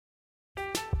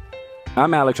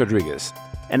I'm Alex Rodriguez.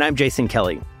 And I'm Jason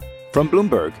Kelly. From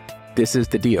Bloomberg, this is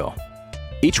The Deal.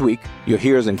 Each week, you'll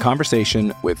hear us in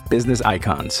conversation with business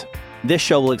icons. This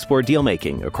show will explore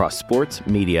deal-making across sports,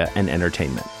 media, and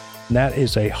entertainment. That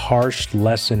is a harsh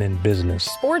lesson in business.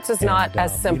 Sports is not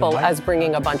as simple as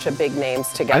bringing a bunch of big names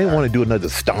together. I didn't want to do another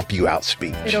stomp you out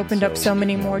speech. It opened up so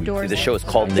many more doors. The show is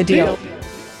called The Deal.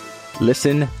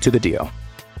 Listen to The Deal.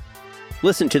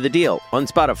 Listen to The Deal on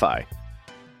Spotify.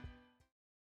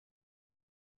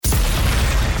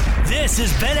 This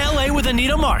is Bet LA with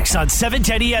Anita Marks on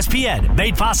 710 ESPN.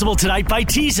 Made possible tonight by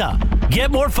Teza.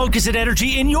 Get more focus and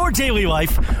energy in your daily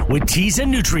life with Teza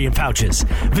nutrient pouches.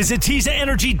 Visit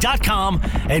TezaEnergy.com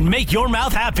and make your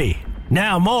mouth happy.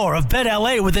 Now more of Bet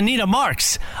LA with Anita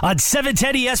Marks on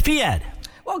 710 ESPN.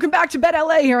 Welcome back to Bet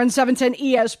LA here on 710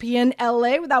 ESPN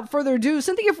LA. Without further ado,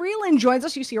 Cynthia Freeland joins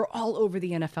us. You see her all over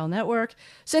the NFL Network.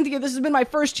 Cynthia, this has been my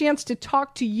first chance to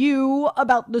talk to you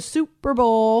about the Super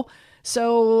Bowl.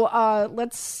 So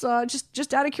let's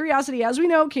just out of curiosity, as we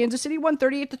know, Kansas City won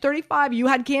 38-35. You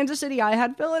had Kansas City, I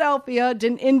had Philadelphia.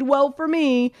 Didn't end well for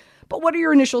me. But what are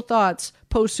your initial thoughts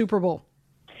post Super Bowl?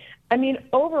 I mean,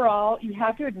 overall, you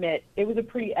have to admit it was a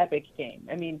pretty epic game.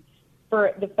 I mean,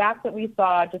 for the fact that we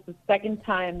saw just the second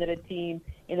time that a team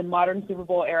in the modern Super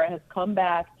Bowl era has come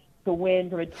back to win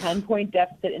from a 10-point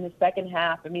deficit in the second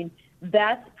half. I mean,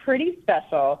 that's pretty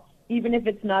special. Even if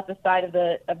it's not the side of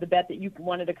the bet that you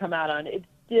wanted to come out on, it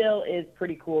still is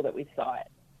pretty cool that we saw it.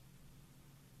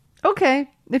 Okay,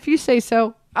 if you say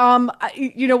so.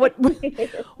 You know what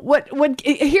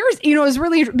here's, is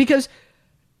really because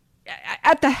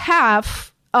at the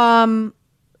half,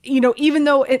 even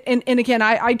though and again,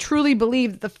 I truly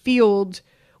believe that the field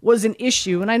was an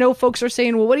issue, and I know folks are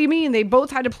saying, well, what do you mean they both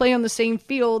had to play on the same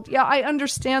field? Yeah, I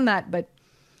understand that, but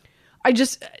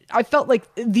I felt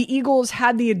like the Eagles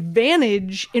had the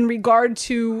advantage in regard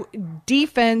to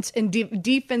defense and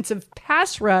defensive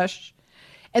pass rush,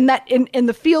 and that in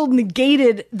the field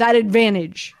negated that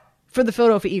advantage for the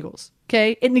Philadelphia Eagles.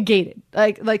 Okay, it negated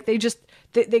like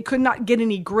they could not get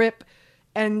any grip,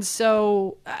 and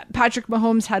so Patrick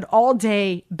Mahomes had all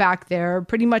day back there.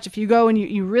 Pretty much, if you go and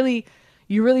you really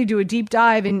do a deep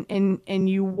dive and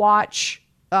you watch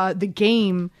the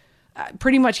game.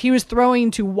 Pretty much he was throwing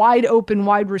to wide open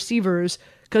wide receivers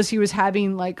because he was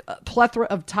having like a plethora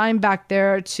of time back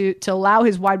there to allow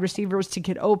his wide receivers to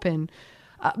get open.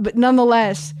 But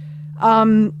nonetheless,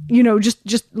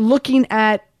 just looking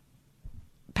at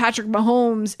Patrick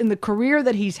Mahomes in the career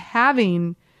that he's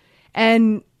having,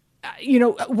 and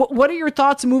what are your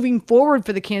thoughts moving forward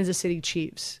for the Kansas City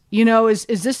Chiefs? Is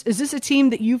this a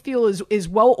team that you feel is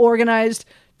well organized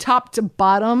top to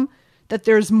bottom, that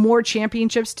there's more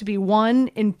championships to be won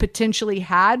and potentially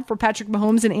had for Patrick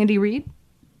Mahomes and Andy Reid?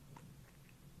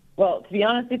 Well, to be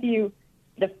honest with you,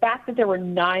 the fact that there were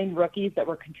 9 rookies that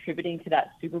were contributing to that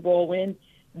Super Bowl win,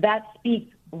 that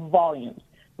speaks volumes.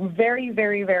 Very,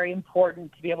 very, very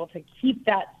important to be able to keep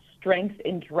that strength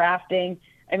in drafting.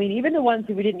 I mean, even the ones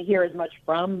who we didn't hear as much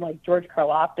from, like George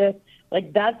Karlaftis,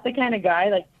 like that's the kind of guy,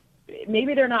 like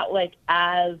maybe they're not like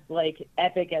as like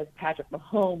epic as Patrick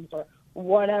Mahomes or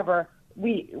whatever.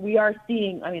 We are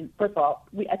seeing, I mean, first of all,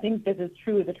 I think this is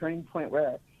truly the turning point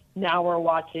where now we're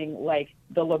watching like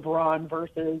the LeBron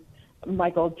versus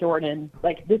Michael Jordan.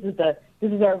 Like this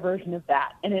is our version of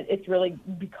that. And it's really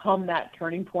become that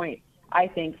turning point, I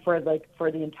think, for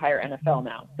the entire NFL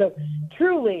now. So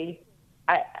truly,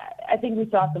 I think we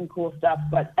saw some cool stuff,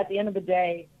 but at the end of the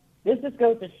day, this just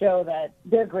goes to show that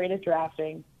they're great at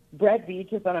drafting. Brett Veach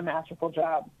has done a masterful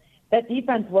job. That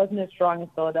defense wasn't as strong as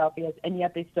Philadelphia's, and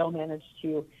yet they still managed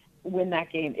to win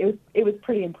that game. It was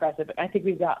pretty impressive. I think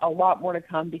we've got a lot more to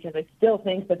come because I still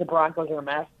think that the Broncos are a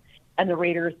mess and the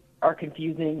Raiders are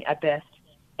confusing at best.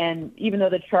 And even though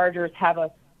the Chargers have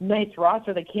a nice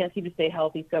roster, they can't seem to stay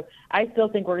healthy. So I still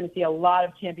think we're going to see a lot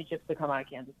of championships to come out of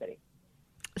Kansas City.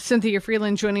 Cynthia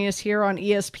Freeland joining us here on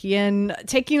ESPN.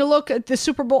 Taking a look at the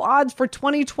Super Bowl odds for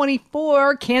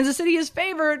 2024. Kansas City is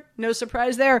favored. No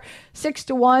surprise there.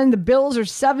 6-1. The Bills are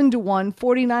 7-1.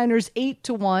 49ers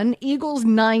 8-1. Eagles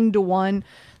 9-1.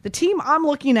 The team I'm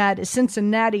looking at is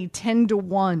Cincinnati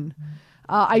 10-1.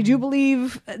 I do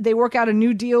believe they work out a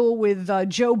new deal with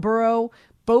Joe Burrow.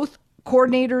 Both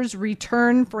coordinators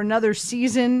return for another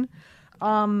season.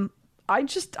 I'm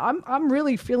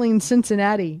really feeling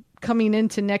Cincinnati coming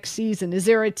into next season. Is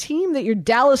there a team that your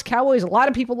Dallas Cowboys, a lot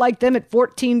of people like them at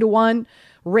 14-1,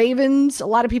 Ravens, a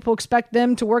lot of people expect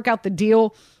them to work out the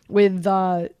deal with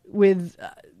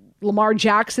Lamar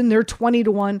Jackson, they're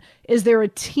 20-1. Is there a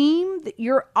team that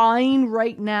you're eyeing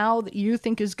right now that you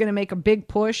think is going to make a big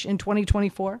push in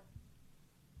 2024?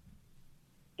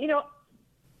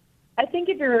 I think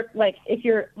if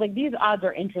you're like these odds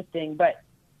are interesting, but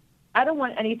I don't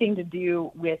want anything to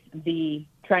do with the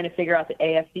trying to figure out the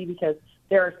AFC because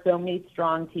there are so many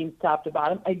strong teams top to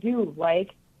bottom. I do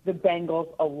like the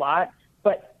Bengals a lot,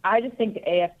 but I just think the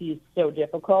AFC is so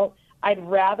difficult. I'd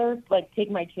rather take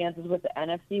my chances with the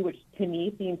NFC, which to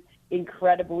me seems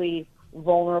incredibly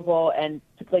vulnerable and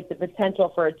the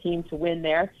potential for a team to win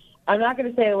there. I'm not going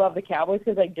to say I love the Cowboys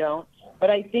because I don't, but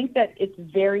I think that it's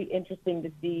very interesting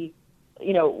to see,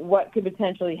 what could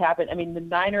potentially happen. I mean, the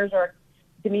Niners are,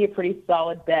 to me, a pretty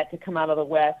solid bet to come out of the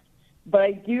West, but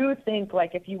I do think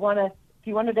if you wanted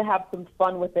to have some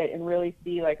fun with it and really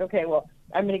see okay, well,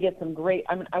 I'm going to get some great.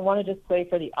 I want to just play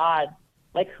for the odds.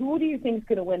 Who do you think is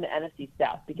going to win the NFC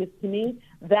South? Because to me,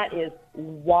 that is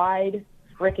wide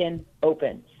frickin'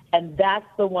 open. And that's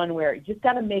the one where you just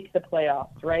got to make the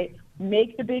playoffs, right?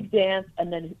 Make the big dance,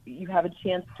 and then you have a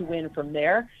chance to win from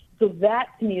there. So that,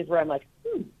 to me, is where I'm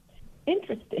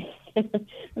interesting.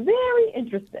 Very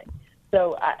interesting.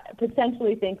 So I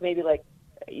potentially think maybe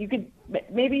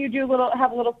you do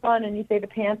have a little fun and you say the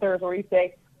Panthers or you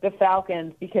say the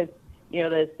Falcons because,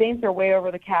 the Saints are way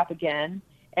over the cap again.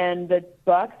 And the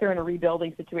Bucs are in a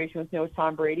rebuilding situation with no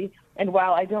Tom Brady. And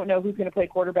while I don't know who's going to play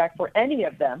quarterback for any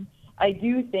of them, I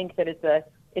do think that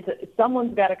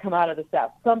someone's got to come out of the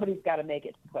South. Somebody's got to make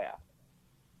it to the playoffs.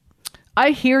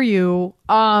 I hear you.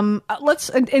 Let's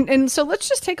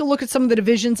just take a look at some of the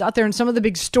divisions out there and some of the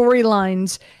big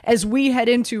storylines as we head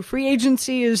into free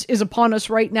agency is upon us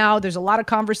right now. There's a lot of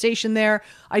conversation there.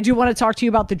 I do want to talk to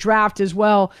you about the draft as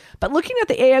well. But looking at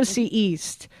the AFC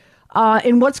East,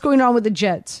 and what's going on with the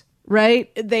Jets,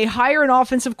 right? They hire an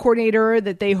offensive coordinator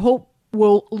that they hope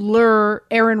will lure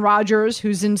Aaron Rodgers,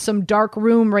 who's in some dark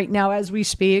room right now as we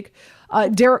speak.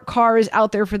 Derek Carr is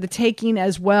out there for the taking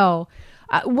as well.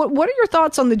 What are your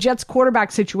thoughts on the Jets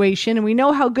quarterback situation? And we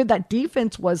know how good that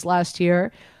defense was last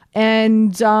year.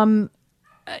 And,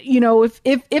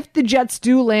 if the Jets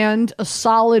do land a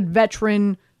solid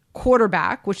veteran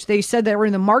quarterback, which they said they were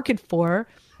in the market for,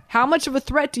 how much of a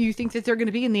threat do you think that they're going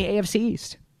to be in the AFC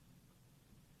East?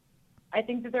 I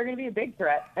think that they're going to be a big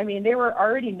threat. I mean, they were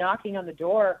already knocking on the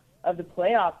door of the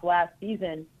playoffs last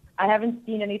season. I haven't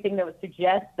seen anything that would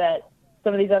suggest that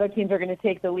some of these other teams are going to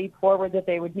take the leap forward that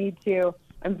they would need to.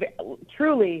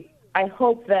 Truly, I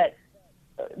hope that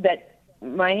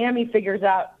Miami figures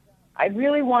out. I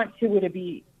really want Tua to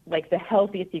be the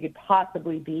healthiest he could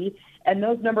possibly be, and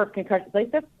those number of concussions,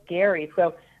 that's scary.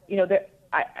 So,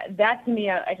 that to me,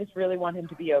 I just really want him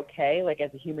to be okay,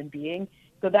 as a human being.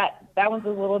 So that one's a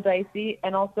little dicey.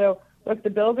 And also, look, the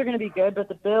Bills are going to be good, but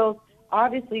the Bills,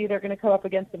 obviously, they're going to come up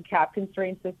against some cap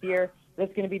constraints this year.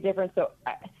 That's going to be different. So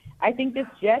I think this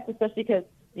Jets, especially because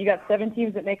you got 7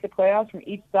 teams that make the playoffs from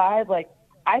each side,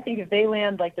 I think if they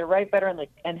land they're right better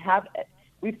and have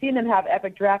 – we've seen them have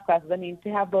epic draft classes. I mean, to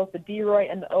have both the D-Roy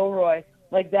and the O-Roy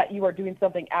that, you are doing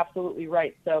something absolutely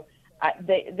right. So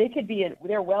they could be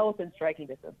they're well within striking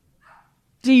distance.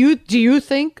 Do you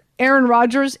think Aaron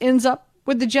Rodgers ends up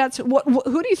with the Jets? Who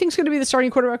do you think is going to be the starting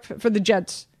quarterback for the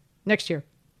Jets next year?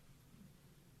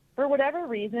 For whatever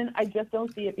reason, I just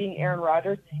don't see it being Aaron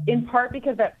Rodgers, in part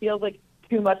because that feels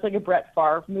too much like a Brett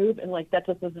Favre move, and that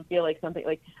just doesn't feel like something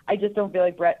I just don't feel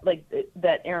like Brett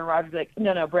that Aaron Rodgers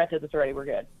no, Brett did this already, we're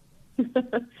good.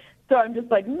 So I'm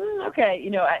just okay,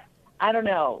 I don't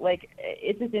know,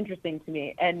 it's just interesting to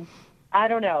me, and I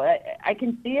don't know, I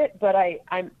can see it, but I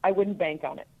wouldn't bank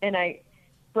on it, and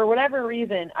for whatever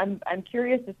reason, I'm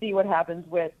curious to see what happens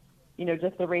with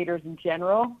just the Raiders in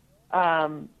general,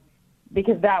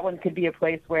 because that one could be a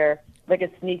place where a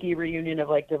sneaky reunion of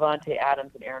Devontae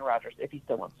Adams and Aaron Rodgers if he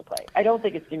still wants to play. I don't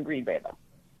think it's in Green Bay though.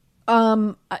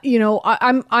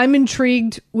 I'm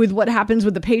intrigued with what happens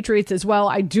with the Patriots as well.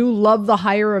 I do love the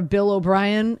hire of Bill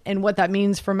O'Brien and what that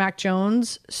means for Mac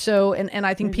Jones. So, and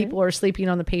I think people are sleeping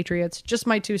on the Patriots. Just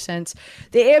my 2 cents.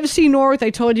 The AFC North, I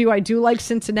told you, I do like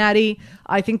Cincinnati.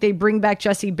 I think they bring back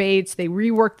Jesse Bates. They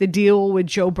rework the deal with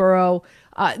Joe Burrow.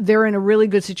 They're in a really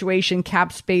good situation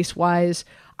cap space wise.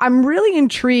 I'm really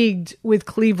intrigued with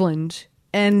Cleveland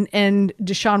and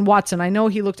Deshaun Watson. I know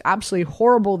he looked absolutely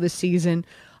horrible this season.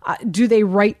 Do they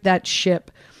right that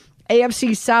ship?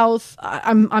 AFC South,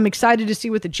 I'm excited to see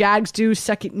what the Jags do.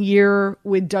 Second year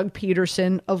with Doug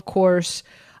Peterson, of course.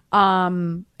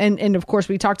 And of course,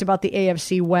 we talked about the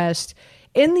AFC West.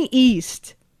 In the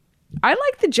East, I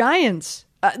like the Giants.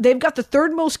 They've got the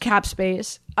 3rd most cap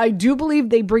space. I do believe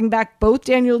they bring back both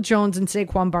Daniel Jones and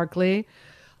Saquon Barkley.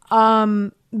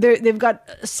 They've got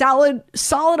a solid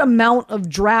amount of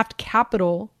draft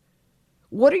capital.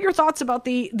 What are your thoughts about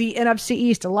the NFC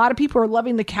East? A lot of people are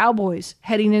loving the Cowboys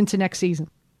heading into next season.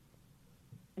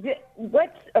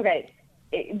 Okay.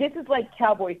 This is like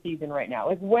Cowboy season right now.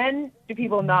 Like, when do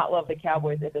people not love the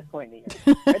Cowboys at this point in the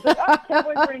year? It's like, oh,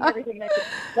 Cowboys winning everything next year.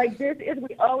 Like,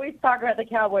 we always talk about the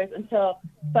Cowboys until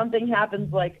something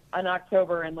happens, like in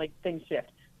October, and like things shift.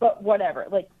 But whatever.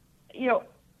 Like,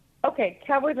 okay,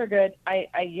 Cowboys are good.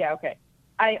 Yeah, okay.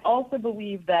 I also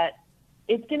believe that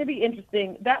it's going to be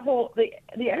interesting. That the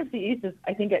NFC East is,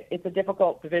 I think it's a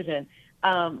difficult division.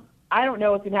 I don't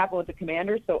know what's going to happen with the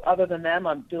Commanders. So other than them,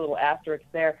 I'm doing a little asterisk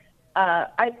there.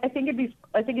 I think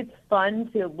it's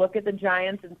fun to look at the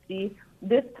Giants and see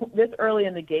this early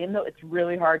in the game, though. It's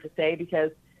really hard to say,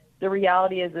 because the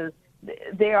reality is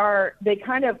they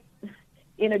kind of,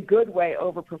 in a good way,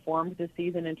 overperformed this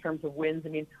season in terms of wins. I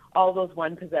mean, all those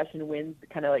one possession wins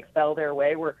kind of like fell their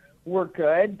way were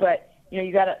good, but you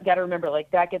gotta remember,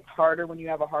 like, that gets harder when you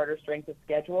have a harder strength of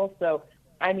schedule. So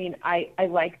I mean, I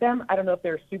like them. I don't know if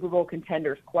they're Super Bowl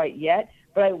contenders quite yet,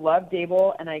 but I love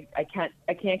Dable, and I can't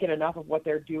get enough of what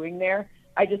they're doing there.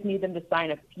 I just need them to sign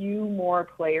a few more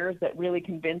players that really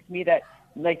convince me that,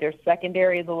 like, their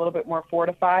secondary is a little bit more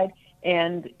fortified.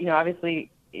 And,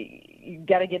 obviously you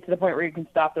got to get to the point where you can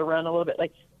stop the run a little bit.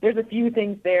 Like, there's a few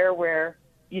things there where,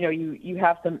 you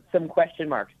have some question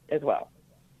marks as well.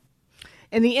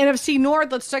 In the NFC North,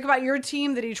 let's talk about your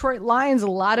team, the Detroit Lions. A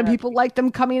lot of people like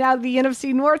them coming out of the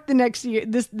NFC North the next year,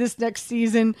 this next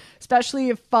season, especially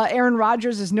if Aaron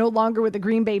Rodgers is no longer with the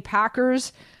Green Bay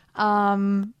Packers. Are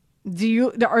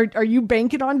you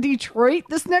banking on Detroit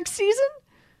this next season?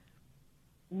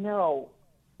 No.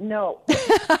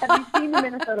 Have you seen the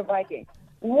Minnesota Vikings?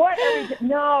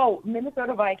 No,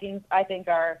 Minnesota Vikings, I think,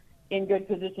 are in good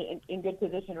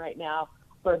position right now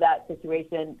for that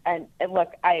situation. And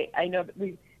look, I know that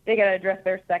they got to address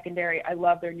their secondary. I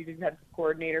love their new defensive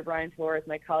coordinator, Brian Flores,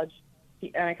 my college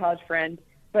friend.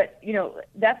 But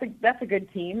that's a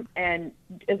good team, and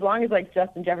as long as, like,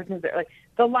 Justin Jefferson's there, like,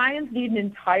 the Lions need an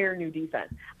entire new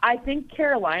defense. I think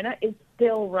Carolina is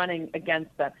still running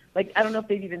against them. Like, I don't know if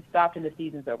they've even stopped and the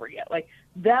season's over yet. Like,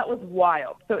 that was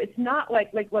wild. So it's not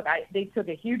like look, they took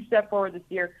a huge step forward this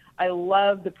year. I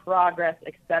love the progress,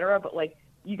 etc. But, like,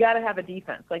 you got to have a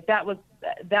defense. Like, that was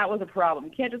a problem.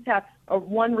 You can't just have a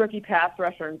one rookie pass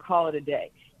rusher and call it a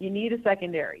day. You need a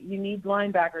secondary. You need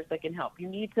linebackers that can help. You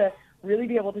need to really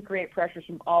be able to create pressures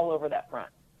from all over that front.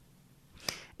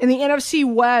 In the NFC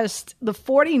West, the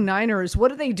 49ers, what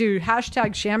do they do?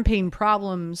 Hashtag champagne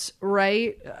problems,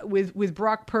 right? With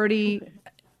Brock Purdy.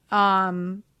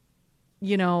 I'm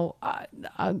not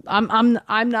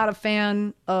a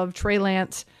fan of Trey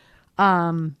Lance.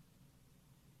 I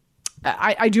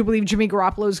do believe Jimmy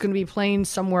Garoppolo is going to be playing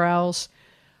somewhere else.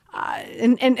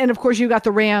 And of course, you got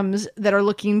the Rams that are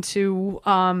looking to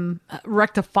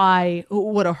rectify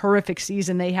what a horrific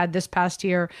season they had this past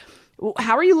year.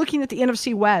 How are you looking at the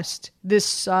NFC West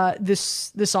this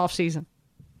offseason?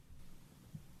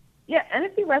 Yeah,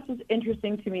 NFC West is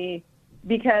interesting to me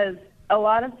because a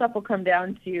lot of stuff will come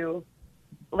down to,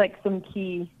 like, some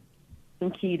key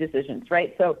decisions,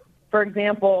 right? So, for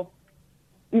example,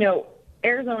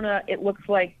 Arizona, it looks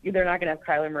like they're not going to have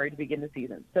Kyler Murray to begin the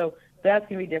season. So that's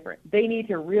going to be different. They need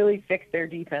to really fix their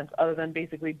defense other than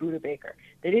basically Budda Baker.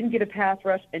 They didn't get a pass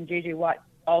rush, and J.J. Watt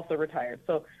also retired.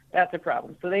 So that's a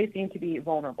problem. So they seem to be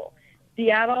vulnerable.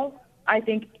 Seattle, I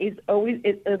think, is always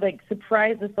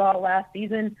surprised us all last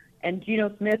season, and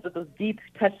Geno Smith with those deep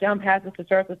touchdown passes to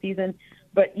start the season.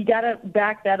 But you got to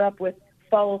back that up with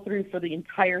follow through for the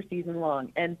entire season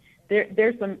long. And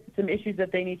there's some issues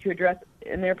that they need to address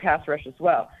in their pass rush as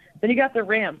well. Then you got the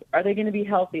Rams. Are they going to be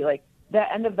healthy? Like, that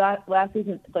end of that last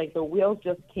season, like, the wheels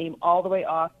just came all the way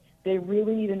off. They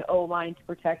really need an O-line to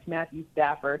protect Matthew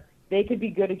Stafford. They could be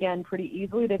good again pretty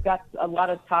easily. They've got a lot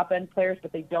of top-end players,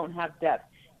 but they don't have depth.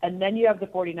 And then you have the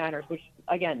 49ers, which,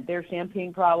 again, they're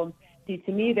champagne problems. See,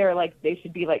 to me, they're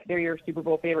your Super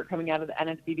Bowl favorite coming out of the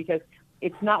NFC, because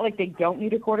it's not like they don't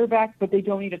need a quarterback, but they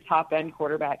don't need a top-end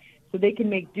quarterback. So they can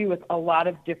make do with a lot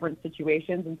of different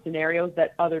situations and scenarios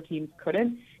that other teams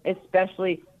couldn't,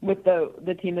 especially with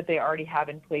the team that they already have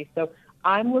in place. So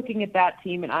I'm looking at that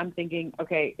team and I'm thinking,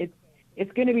 okay,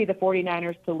 it's going to be the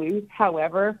 49ers to lose.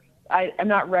 However, I'm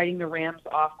not writing the Rams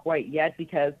off quite yet,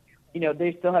 because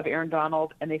they still have Aaron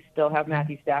Donald and they still have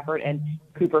Matthew Stafford and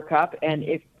Cooper Kupp. And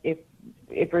if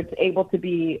it's able to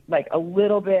be, like, a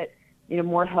little bit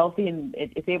more healthy, and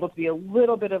it's able to be a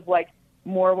little bit of, like,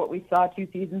 more what we saw 2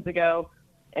 seasons ago,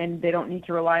 and they don't need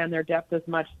to rely on their depth as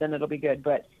much, then it'll be good.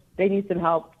 But they need some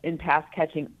help in pass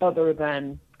catching other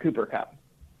than Cooper Kupp.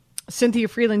 Cynthia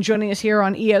Freeland joining us here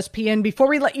on ESPN. Before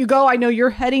we let you go, I know you're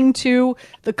heading to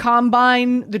the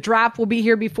Combine. The draft will be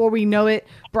here before we know it.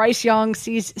 Bryce Young,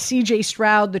 CJ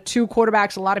Stroud, the two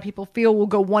quarterbacks a lot of people feel will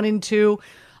go 1 and 2.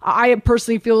 I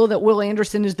personally feel that Will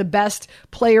Anderson is the best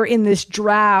player in this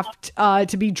draft.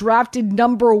 To be drafted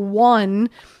number 1,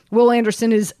 Will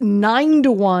Anderson is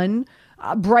 9-1.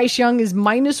 Bryce Young is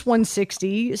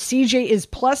 -160. CJ is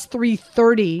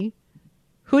 +330.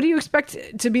 Who do you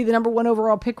expect to be the number 1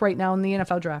 overall pick right now in the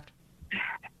NFL draft?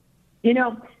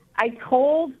 I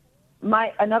told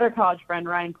another college friend,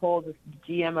 Ryan Cole, the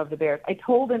GM of the Bears, I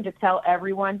told him to tell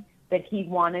everyone that he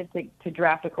wanted to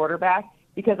draft a quarterback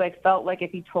because I felt like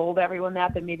if he told everyone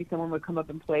that, then maybe someone would come up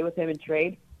and play with him and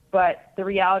trade. But the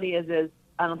reality is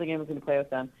I don't think anyone's going to play with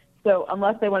them. So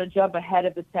unless they want to jump ahead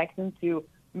of the Texans who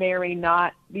may or may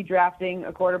not be drafting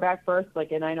a quarterback first,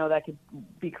 and I know that could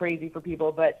be crazy for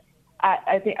people, but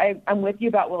I think I'm with you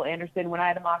about Will Anderson. When I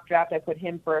had a mock draft, I put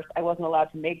him first. I wasn't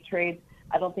allowed to make trades.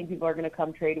 I don't think people are going to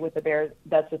come trade with the Bears.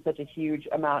 That's just such a huge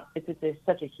amount. It's just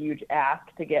such a huge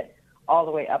ask to get all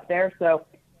the way up there. So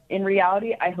in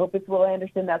reality, I hope it's Will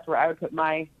Anderson. That's where I would put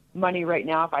my money right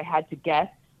now if I had to guess.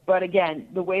 But again,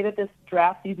 the way that this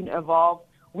draft season evolves,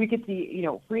 we could see,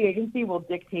 free agency will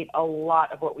dictate a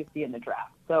lot of what we see in the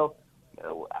draft. So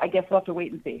I guess we'll have to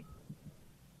wait and see.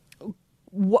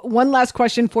 One last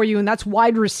question for you, and that's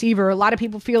wide receiver. A lot of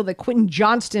people feel that Quentin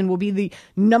Johnston will be the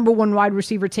number 1 wide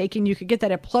receiver taken. You could get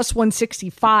that at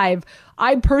 +165.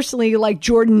 I personally like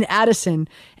Jordan Addison,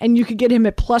 and you could get him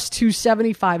at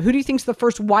 +275. Who do you think's the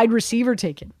first wide receiver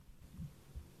taken?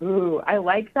 Ooh, I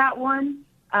like that one.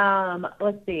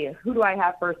 Let's see. Who do I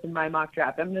have first in my mock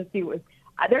draft? I'm going to see what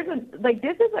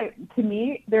to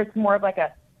me, there's more of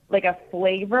a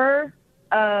flavor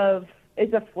of,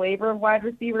 it's a flavor of wide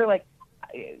receiver, like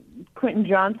Quentin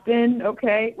Johnston,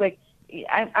 okay.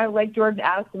 I like Jordan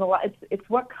Addison a lot. It's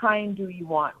what kind do you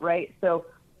want, right? So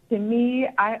to me,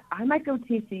 I might go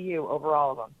TCU over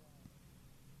all of them.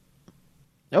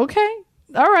 Okay.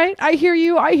 All right. I hear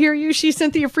you. She's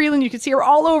Cynthia Freeland. You can see her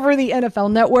all over the NFL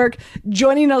Network,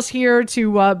 joining us here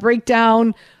to break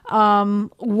down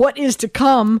what is to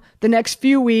come the next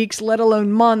few weeks, let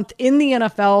alone month, in the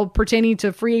NFL pertaining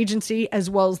to free agency as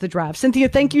well as the draft. Cynthia,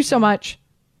 thank you so much.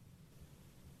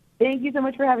 Thank you so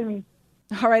much for having me.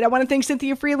 All right. I want to thank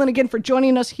Cynthia Freeland again for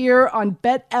joining us here on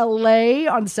Bet LA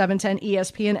on 710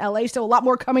 ESPN LA. Still a lot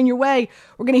more coming your way.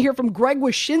 We're going to hear from Greg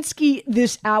Wyshynski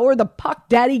this hour, the Puck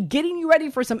Daddy, getting you ready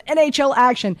for some NHL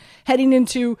action heading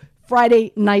into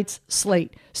Friday night's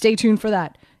slate. Stay tuned for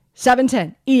that.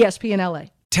 710 ESPN LA.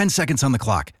 10 seconds on the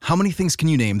clock. How many things can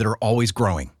you name that are always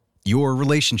growing? Your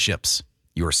relationships,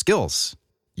 your skills,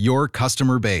 your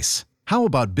customer base. How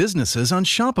about businesses on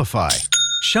Shopify?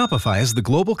 Shopify is the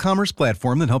global commerce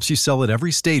platform that helps you sell at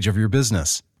every stage of your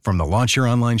business. From the launch your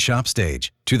online shop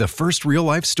stage, to the first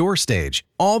real-life store stage,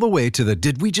 all the way to the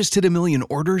did we just hit a million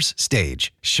orders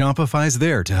stage. Shopify's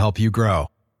there to help you grow.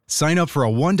 Sign up for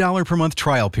a $1 per month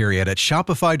trial period at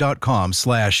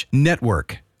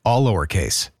shopify.com/network, all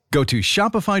lowercase. Go to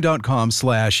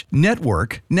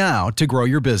shopify.com/network now to grow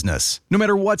your business, no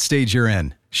matter what stage you're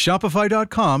in.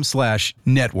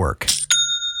 Shopify.com/network.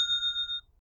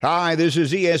 Hi, this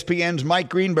is ESPN's Mike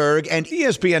Greenberg, and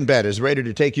ESPN Bet is ready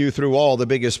to take you through all the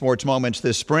biggest sports moments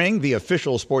this spring. The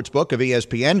official sports book of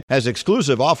ESPN has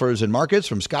exclusive offers and markets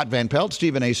from Scott Van Pelt,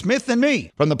 Stephen A. Smith, and me.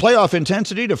 From the playoff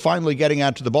intensity to finally getting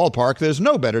out to the ballpark, there's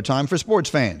no better time for sports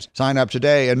fans. Sign up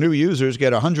today, and new users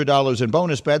get $100 in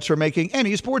bonus bets for making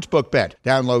any sportsbook bet.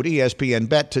 Download ESPN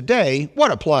Bet today.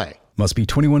 What a play. Must be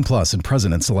 21 plus and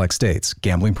present in select states.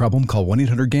 Gambling problem? Call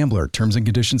 1-800-GAMBLER. Terms and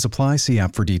conditions apply. See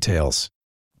app for details.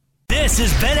 This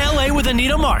is Bet LA with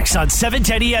Anita Marks on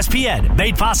 710 ESPN,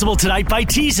 made possible tonight by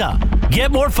Teza.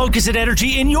 Get more focus and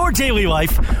energy in your daily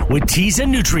life with Teza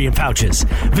nutrient pouches.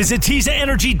 Visit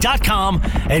TezaEnergy.com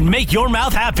and make your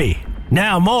mouth happy.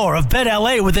 Now more of Bet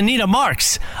LA with Anita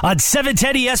Marks on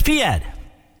 710 ESPN.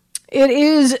 It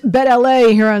is Bet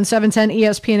LA here on 710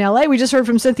 ESPN LA. We just heard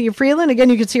from Cynthia Freeland. Again,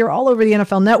 you can see her all over the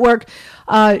NFL Network.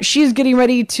 She's getting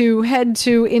ready to head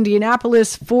to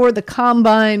Indianapolis for the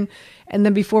Combine. And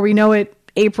then before we know it,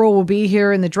 April will be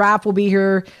here and the draft will be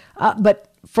here. But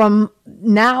from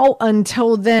now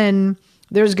until then,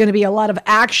 there's going to be a lot of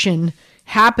action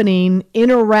happening in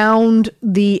around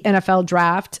the NFL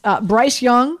draft. Bryce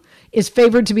Young is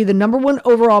favored to be the number 1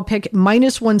 overall pick,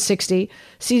 -160.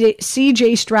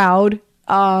 CJ Stroud,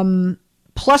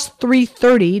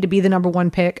 +330 to be the number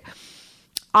 1 pick.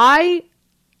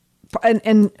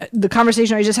 And the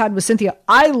conversation I just had with Cynthia,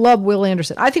 I love Will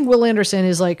Anderson. I think Will Anderson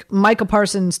is like Micah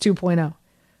Parsons 2.0.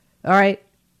 All right.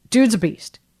 Dude's a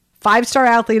beast. 5-star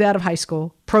athlete out of high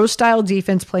school. pro-style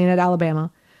defense playing at Alabama.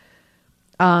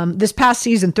 This past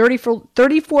season,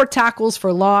 34 tackles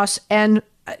for loss and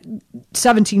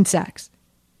 17 sacks.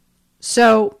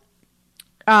 So,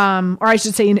 or I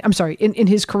should say, in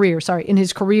his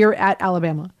career at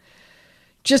Alabama.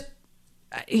 Just,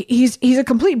 he's a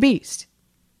complete beast.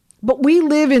 But we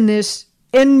live in this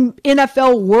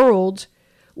NFL world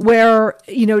where,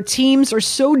 teams are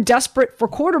so desperate for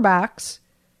quarterbacks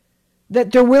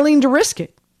that they're willing to risk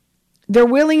it. They're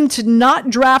willing to not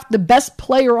draft the best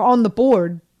player on the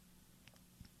board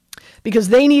because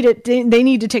they need it. They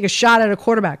need to take a shot at a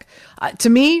quarterback. To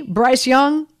me, Bryce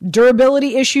Young,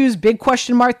 durability issues, big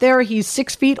question mark there. He's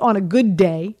 6 feet on a good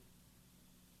day,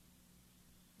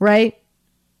 right?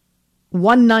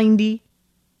 190.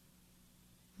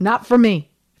 Not for me.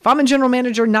 If I'm a general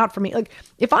manager, not for me. Like,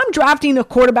 if I'm drafting a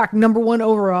quarterback number 1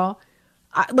 overall,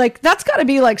 that's got to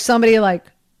be like somebody like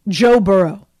Joe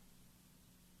Burrow.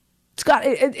 It's got,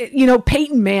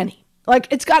 Peyton Manning. Like,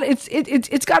 it's got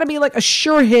to be like a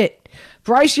sure hit.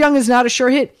 Bryce Young is not a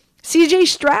sure hit. CJ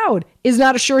Stroud is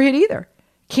not a sure hit either.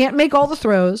 Can't make all the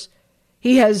throws.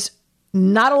 He has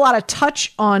not a lot of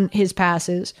touch on his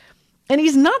passes, and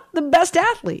he's not the best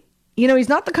athlete. He's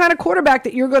not the kind of quarterback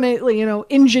that you're going to,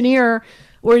 engineer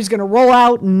where he's going to roll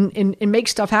out and make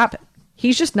stuff happen.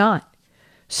 He's just not.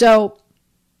 So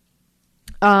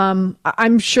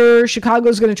I'm sure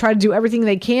Chicago's going to try to do everything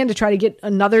they can to try to get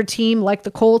another team like the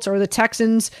Colts or the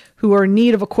Texans who are in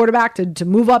need of a quarterback to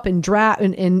move up and draft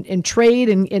and trade.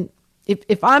 And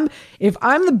if I'm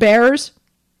the Bears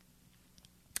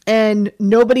and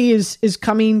nobody is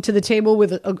coming to the table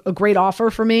with a great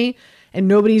offer for me and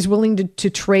nobody's willing to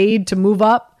trade to move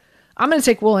up, I'm going to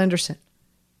take Will Anderson.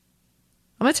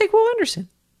 By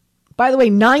the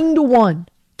way, 9-1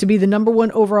 to be the number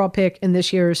 1 overall pick in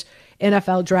this year's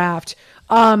NFL draft.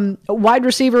 Wide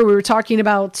receiver, we were talking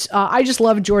about, I just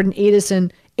love Jordan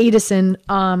Addison.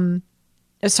 Jordan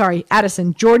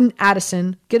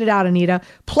Addison. Get it out, Anita.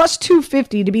 Plus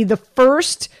 250 to be the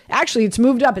first, actually it's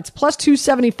moved up, it's plus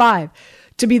 275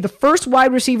 to be the first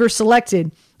wide receiver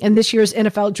selected in this year's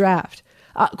NFL draft.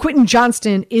 Quentin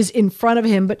Johnston is in front of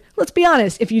him, but let's be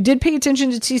honest, if you did pay attention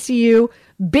to TCU,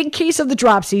 big case of the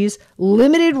dropsies,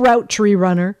 limited route tree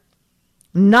runner,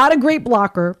 not a great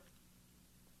blocker.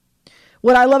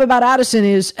 What I love about Addison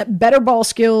is better ball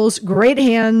skills, great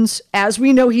hands. As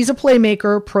we know, he's a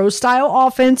playmaker, pro-style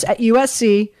offense at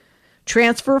USC,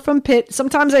 transfer from Pitt.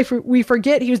 Sometimes we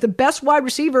forget he was the best wide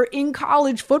receiver in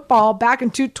college football back in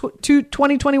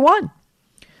 2021.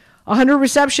 100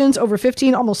 receptions, over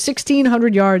 15, almost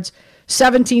 1,600 yards,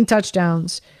 17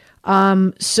 touchdowns.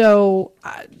 So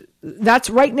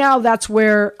that's right now, that's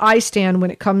where I stand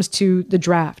when it comes to the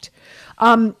draft.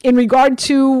 In regard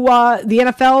to the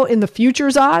NFL in the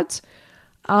futures odds,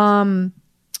 Kansas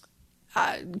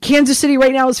City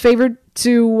right now is favored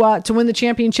to win the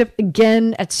championship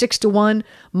again at 6-1.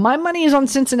 My money is on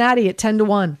Cincinnati at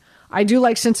 10-1. I do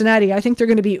like Cincinnati. I think they're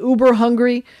going to be uber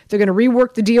hungry. They're going to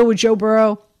rework the deal with Joe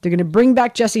Burrow. They're going to bring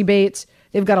back Jesse Bates.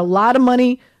 They've got a lot of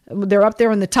money. They're up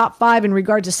there in the top 5 in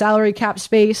regard to salary cap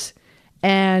space,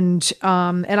 and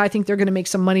I think they're going to make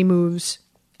some money moves.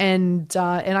 And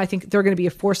I think they're going to be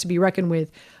a force to be reckoned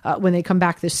with when they come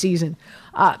back this season.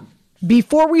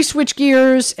 Before we switch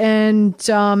gears and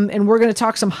we're going to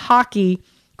talk some hockey,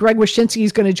 Greg Wyshynski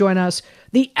is going to join us.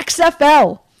 The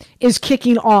XFL is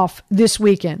kicking off this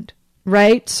weekend,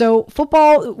 right? So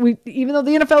football, even though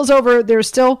the NFL is over,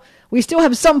 we still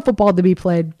have some football to be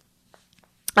played.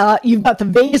 You've got the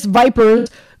Vegas Vipers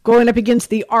going up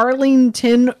against the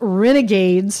Arlington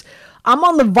Renegades. I'm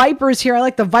on the Vipers here. I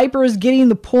like the Vipers getting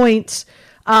the points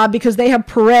because they have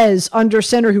Perez under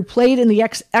center, who played in the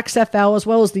XFL as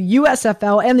well as the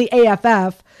USFL and the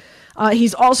AFF.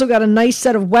 He's also got a nice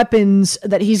set of weapons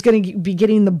that he's going to be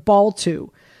getting the ball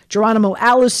to. Geronimo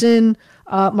Allison,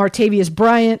 Martavius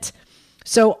Bryant.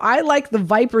 So I like the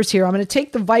Vipers here. I'm going to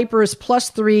take the Vipers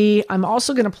plus 3. I'm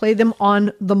also going to play them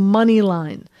on the money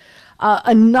line.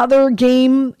 Another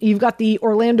game, you've got the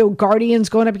Orlando Guardians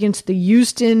going up against the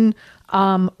Houston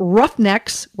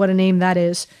Roughnecks. What a name that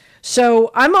is.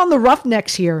 So I'm on the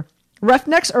Roughnecks here.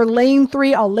 Roughnecks are laying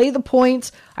 3. I'll lay the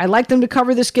points. I like them to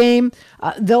cover this game.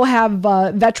 They'll have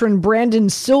veteran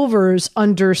Brandon Silvers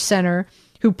under center,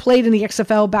 who played in the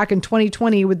XFL back in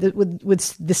 2020 with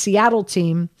the Seattle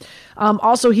team.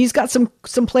 Also, he's got some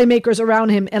playmakers around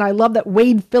him, and I love that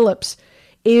Wade Phillips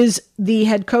is the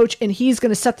head coach, and he's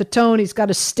going to set the tone. He's got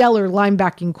a stellar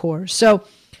linebacking core. So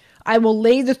I will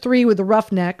lay the 3 with the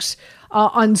Roughnecks.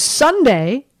 On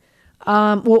Sunday,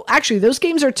 well, actually, those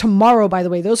games are tomorrow, by the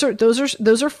way. Those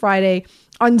are Friday.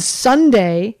 On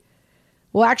Sunday,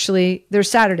 Well, actually, they're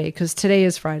Saturday because today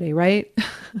is Friday, right?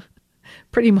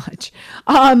 Pretty much.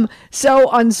 So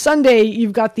on Sunday,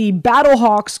 you've got the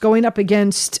Battlehawks going up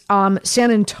against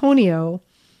San Antonio.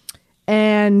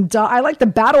 And I like the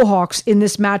Battlehawks in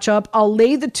this matchup. I'll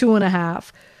lay the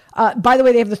 2.5. By the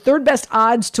way, they have the third best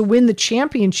odds to win the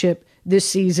championship this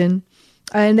season.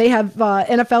 And they have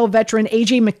NFL veteran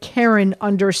A.J. McCarron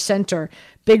under center.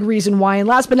 Big reason why. And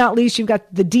last but not least, you've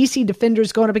got the DC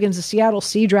Defenders going up against the Seattle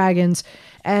Sea Dragons.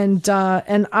 And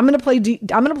I'm going to play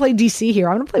DC here.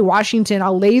 I'm going to play Washington.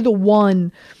 I'll lay the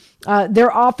 1.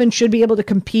 Their offense should be able to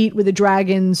compete with the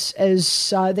Dragons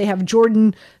as they have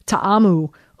Jordan Ta'amu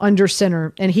under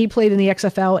center, and he played in the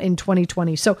XFL in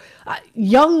 2020. So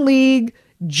young league,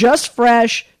 just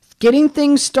fresh, getting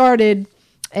things started.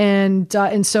 And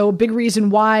so a big reason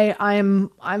why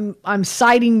I'm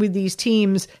siding with these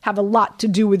teams have a lot to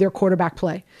do with their quarterback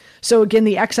play. So again,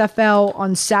 the XFL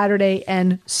on Saturday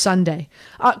and Sunday.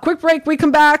 Quick break. We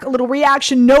come back, a little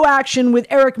reaction, no action with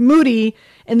Eric Moody,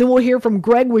 and then we'll hear from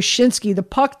Greg Wyshynski, the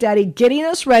Puck Daddy, getting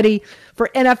us ready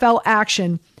for NFL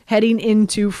action heading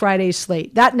into Friday's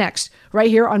slate. That next, right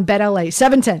here on Bet LA,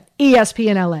 710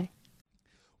 ESPN LA.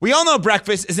 We all know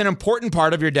breakfast is an important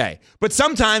part of your day, but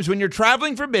sometimes when you're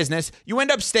traveling for business, you end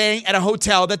up staying at a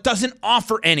hotel that doesn't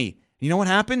offer any. You know what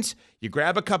happens? You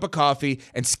grab a cup of coffee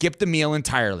and skip the meal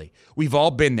entirely. We've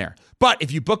all been there. But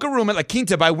if you book a room at La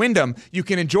Quinta by Wyndham, you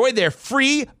can enjoy their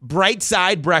free Bright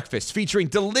Side breakfast featuring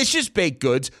delicious baked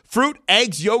goods, fruit,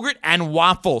 eggs, yogurt, and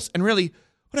waffles. And really,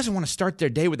 who doesn't want to start their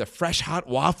day with a fresh, hot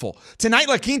waffle? Tonight,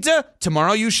 La Quinta,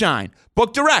 tomorrow you shine.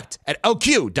 Book direct at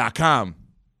lq.com.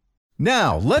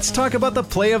 Now, let's talk about the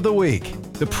play of the week.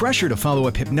 The pressure to follow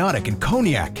up Hypnotic and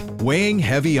Cognac, weighing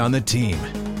heavy on the team.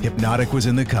 Hypnotic was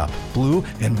in the cup, blue,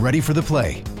 and ready for the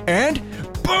play. And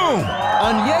boom!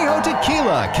 Añejo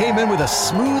Tequila came in with a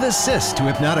smooth assist to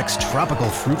Hypnotic's tropical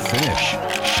fruit finish.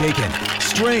 Shaken,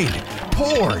 strained,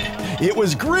 poured. It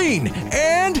was green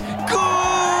and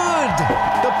good!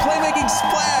 The playmaking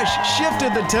splash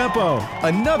shifted the tempo.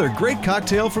 Another great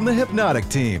cocktail from the Hypnotic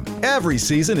team. Every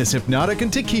season is Hypnotic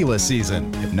and Tequila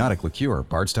season. Hypnotic Liqueur,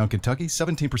 Bardstown, Kentucky,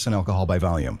 17% alcohol by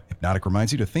volume. Hypnotic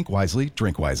reminds you to think wisely,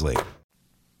 drink wisely.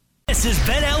 This is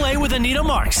Bet LA with Anita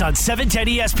Marks on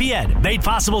 710 ESPN. Made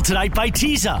possible tonight by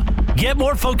Teza. Get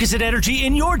more focus and energy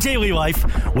in your daily life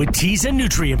with Teza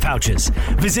nutrient pouches.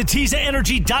 Visit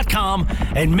TezaEnergy.com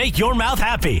and make your mouth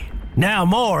happy. Now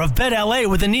more of Bet LA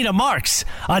with Anita Marks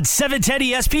on 710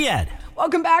 ESPN.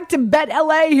 Welcome back to Bet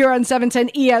LA here on 710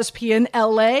 ESPN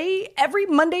LA. Every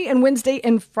Monday and Wednesday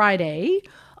and Friday,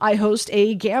 I host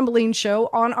a gambling show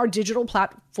on our digital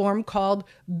platform called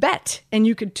Bet. And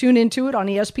you could tune into it on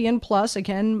ESPN Plus,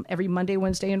 again, every Monday,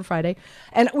 Wednesday, and Friday.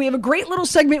 And we have a great little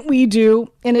segment we do,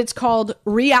 and it's called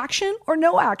Reaction or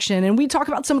No Action. And we talk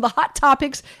about some of the hot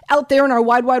topics out there in our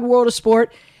wide, wide world of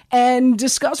sport and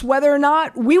discuss whether or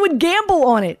not we would gamble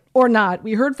on it or not.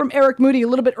 We heard from Eric Moody a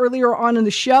little bit earlier on in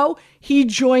the show. He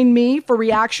joined me for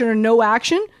Reaction or No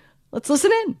Action. Let's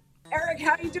listen in. Eric,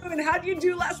 how you doing? How'd you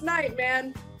do last night,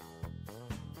 man?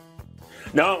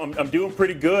 No, I'm doing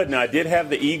pretty good. Now, I did have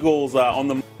the Eagles on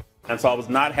the and so I was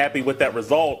not happy with that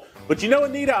result. But you know,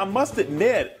 Anita, I must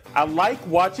admit, I like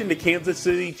watching the Kansas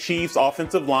City Chiefs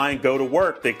offensive line go to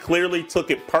work. They clearly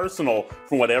took it personal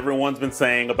from what everyone's been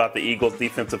saying about the Eagles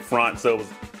defensive front. So it was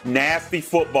nasty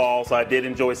football, so I did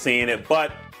enjoy seeing it.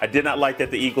 But I did not like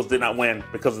that the Eagles did not win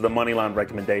because of the money line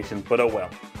recommendation. But oh well.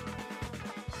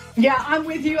 Yeah, I'm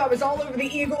with you. I was all over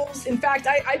the Eagles. In fact,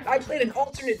 I played an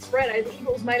alternate spread. I had the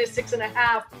Eagles minus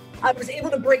 6.5. I was able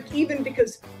to break even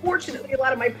because, fortunately, a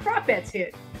lot of my prop bets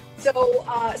hit. So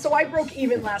I broke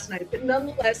even last night. But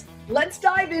nonetheless, let's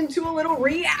dive into a little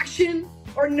reaction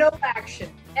or no action.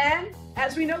 And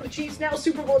as we know, the Chiefs now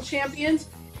Super Bowl champions,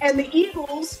 and the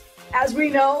Eagles, as we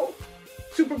know,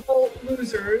 Super Bowl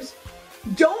losers,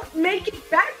 don't make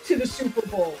it back to the Super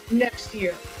Bowl next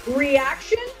year.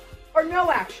 Reaction or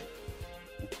no action?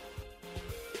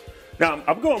 Now,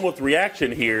 I'm going with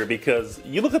reaction here because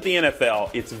you look at the NFL,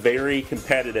 it's very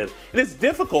competitive. And it's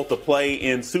difficult to play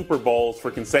in Super Bowls for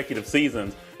consecutive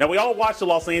seasons. Now, we all watched the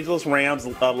Los Angeles Rams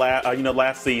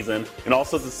last season and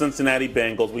also the Cincinnati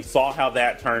Bengals. We saw how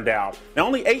that turned out. Now,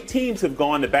 only 8 teams have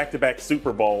gone to back-to-back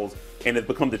Super Bowls and have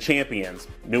become the champions.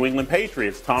 New England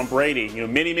Patriots, Tom Brady,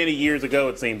 many, many years ago,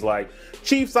 it seems like.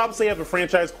 Chiefs obviously have a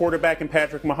franchise quarterback in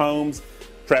Patrick Mahomes.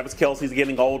 Travis Kelce's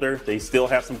getting older. They still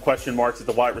have some question marks at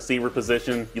the wide receiver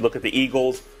position. You look at the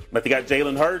Eagles, but they got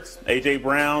Jalen Hurts, A.J.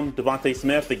 Brown, Devontae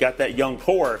Smith. They got that young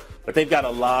core, but they've got a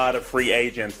lot of free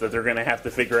agents that they're going to have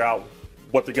to figure out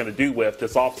what they're going to do with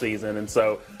this offseason. And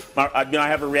so I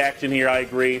have a reaction here. I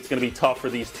agree. It's going to be tough for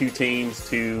these two teams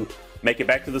to make it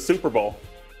back to the Super Bowl.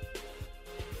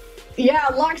 Yeah,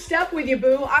 lockstep with you,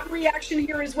 Boo. I'm reaction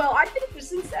here as well. I think the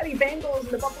Cincinnati Bengals and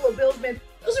the Buffalo Bills, man,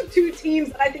 those are two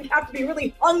teams that I think have to be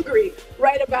really hungry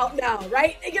right about now,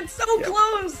 right? They get so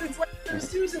close. It's like the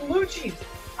Susan Lucci's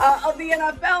of the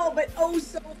NFL, but oh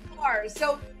so far.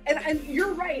 So, and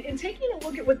you're right. And taking a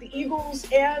look at what the Eagles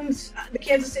and the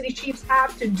Kansas City Chiefs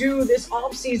have to do this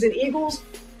offseason, Eagles,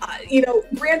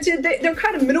 granted, they're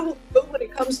kind of middle of the road when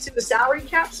it comes to the salary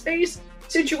cap space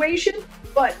situation,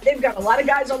 but they've got a lot of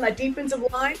guys on that defensive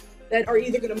line that are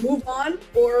either going to move on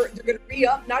or they're going to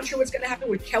re-up. Not sure what's going to happen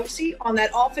with Kelsey on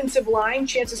that offensive line.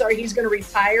 Chances are he's going to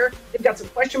retire. They've got some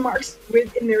question marks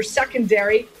in their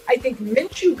secondary. I think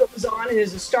Minshew goes on and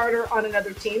is a starter on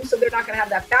another team, so they're not going to have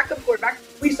that backup quarterback.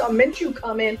 We saw Minshew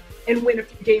come in and win a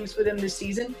few games for them this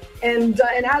season. And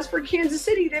as for Kansas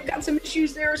City, they've got some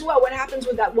issues there as well. What happens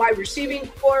with that wide receiving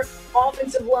core,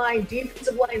 offensive line,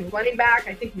 defensive line, running back?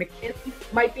 I think McKinnon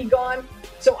might be gone.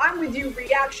 So I'm with you,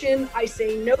 reaction. I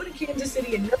say no to Kansas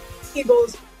City and no to the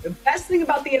Eagles. The best thing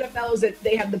about the NFL is that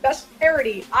they have the best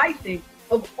parity, I think,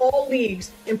 of all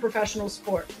leagues in professional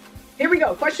sports. Here we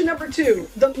go. Question number 2.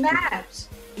 The Mavs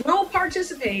will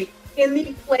participate in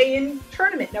the play-in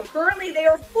tournament. Now, currently they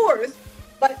are 4th,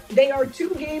 but they are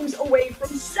 2 games away from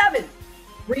 7th.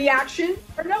 Reaction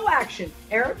or no action?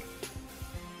 Eric?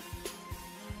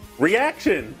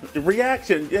 Reaction.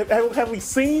 Have we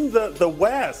seen the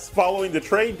West following the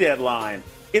trade deadline?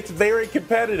 It's very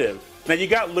competitive. Now, you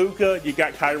got Luka, you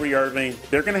got Kyrie Irving.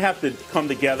 They're going to have to come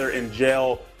together and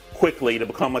gel quickly to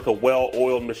become like a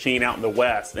well-oiled machine out in the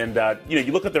West. And,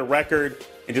 you look at their record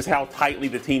and just how tightly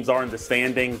the teams are in the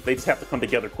standings. They just have to come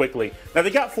together quickly. Now, they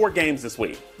got 4 games this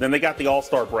week. Then they got the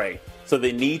All-Star break. So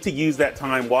they need to use that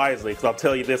time wisely. Because I'll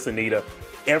tell you this, Anita,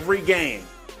 every game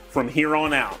from here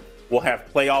on out will have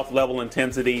playoff level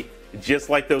intensity, just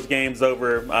like those games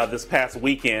over this past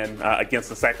weekend against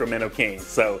the Sacramento Kings.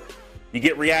 So you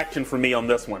get reaction from me on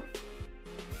this one.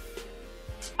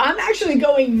 I'm actually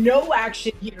going no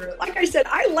action here. Like I said,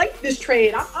 I like this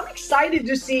trade. I'm excited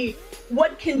to see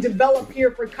what can develop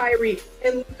here for Kyrie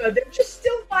and Luka. They're just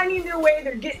still finding their way.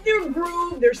 They're getting their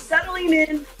groove. They're settling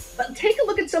in. But take a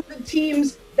look at some of the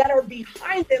teams that are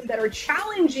behind them, that are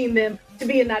challenging them to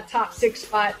be in that top 6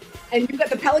 spot. And you've got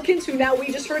the Pelicans, who now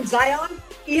we just heard Zion.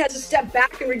 He has a step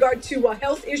back in regard to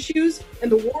health issues.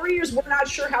 And the Warriors, we're not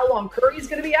sure how long Curry's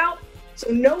going to be out. So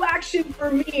no action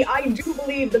for me. I do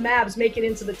believe the Mavs make it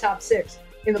into the top 6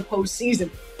 in the postseason.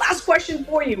 Last question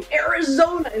for you.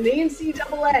 Arizona in the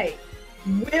NCAA.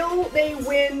 Will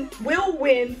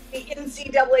win the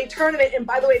NCAA tournament? And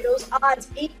by the way, those odds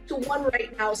 8-1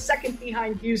 right now, second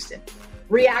behind Houston.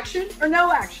 Reaction or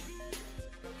no action?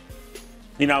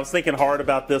 I was thinking hard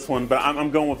about this one, but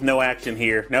I'm going with no action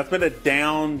here. Now, it's been a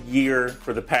down year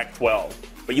for the Pac-12,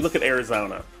 but you look at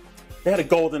Arizona. They had a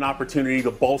golden opportunity to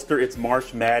bolster its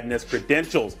March Madness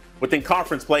credentials within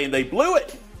conference play, and they blew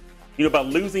it, by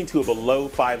losing to a below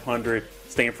 500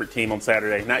 Stanford team on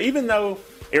Saturday. Now, even though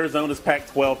Arizona's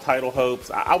Pac-12 title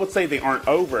hopes, I would say they aren't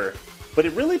over, but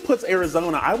it really puts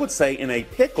Arizona, I would say, in a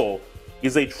pickle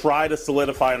as they try to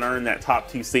solidify and earn that top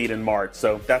 2 seed in March.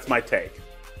 So that's my take.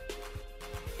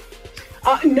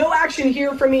 No action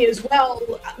here for me as well.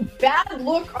 Bad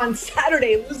look on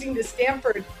Saturday, losing to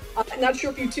Stanford. Not sure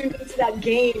if you tuned into that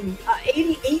game.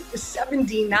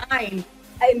 88-79.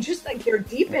 And just like their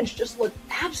defense just looked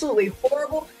absolutely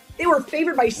horrible. They were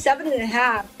favored by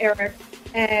 7.5, Eric.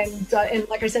 And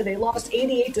like I said, they lost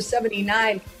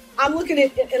 88-79. I'm looking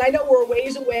at, and I know we're a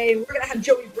ways away, and we're going to have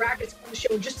Joey Brackets on the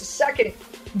show in just a second.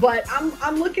 But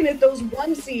I'm looking at those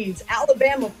 1 seeds,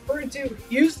 Alabama, Purdue,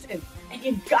 Houston. And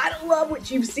you gotta love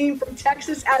what you've seen from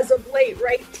Texas as of late,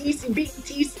 right? TCU beating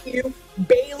TCU,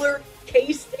 Baylor,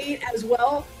 K-State as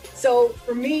well. So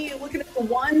for me, looking at the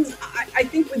ones, I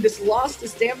think with this loss to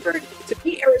Stanford, to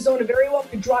beat Arizona very well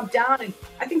could drop down, and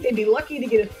I think they'd be lucky to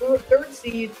get a 3rd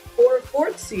seed or a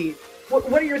 4th seed.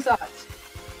 What are your thoughts?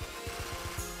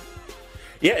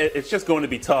 Yeah, it's just going to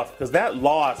be tough because that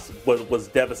loss was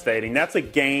devastating. That's a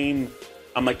game.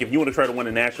 I'm like, if you want to try to win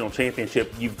a national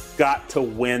championship, you've got to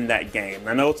win that game.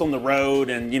 I know it's on the road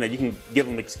and, you can give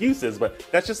them excuses, but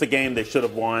that's just a game they should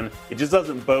have won. It just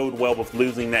doesn't bode well with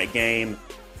losing that game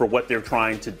for what they're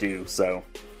trying to do. So,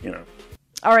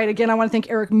 All right, again, I want to thank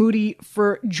Eric Moody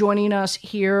for joining us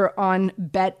here on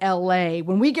Bet LA.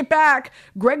 When we get back,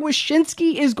 Greg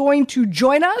Wyshynski is going to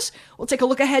join us. We'll take a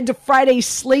look ahead to Friday's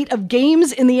slate of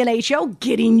games in the NHL,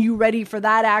 getting you ready for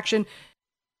that action.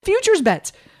 Futures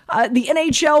bets. The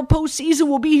NHL postseason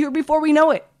will be here before we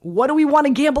know it. What do we want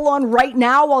to gamble on right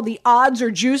now while the odds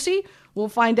are juicy? We'll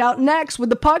find out next with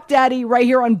the Puck Daddy right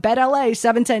here on Bet LA,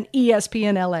 710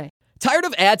 ESPN LA. Tired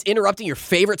of ads interrupting your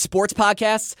favorite sports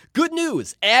podcasts? Good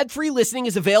news! Ad-free listening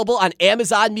is available on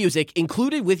Amazon Music,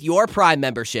 included with your Prime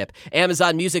membership.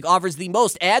 Amazon Music offers the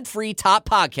most ad-free top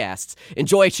podcasts.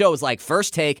 Enjoy shows like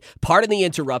First Take, Pardon the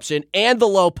Interruption, and The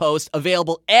Low Post,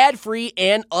 available ad-free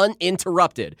and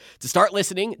uninterrupted. To start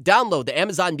listening, download the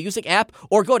Amazon Music app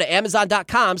or go to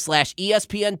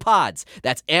amazon.com/ESPN Pods.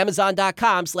 That's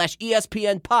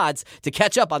amazon.com/ESPN Pods to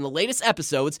catch up on the latest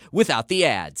episodes without the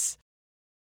ads.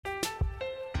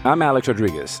 I'm Alex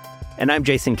Rodriguez. And I'm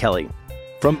Jason Kelly.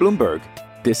 From Bloomberg,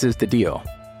 this is The Deal.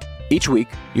 Each week,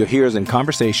 you'll hear us in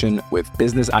conversation with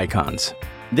business icons.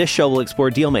 This show will explore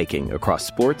deal-making across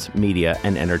sports, media,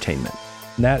 and entertainment.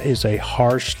 That is a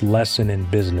harsh lesson in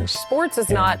business. Sports is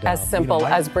not as simple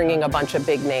as bringing a bunch of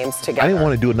big names together. I didn't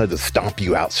want to do another stomp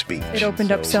you out speech. It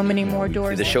opened up so many more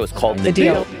doors. The show is called The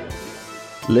Deal.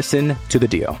 Listen to The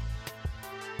Deal.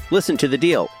 Listen to The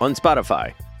Deal on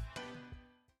Spotify.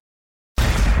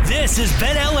 This is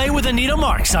Bet LA with Anita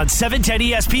Marks on 710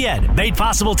 ESPN. Made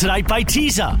possible tonight by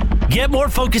Teza. Get more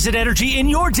focus and energy in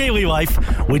your daily life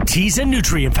with Teza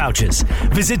nutrient pouches.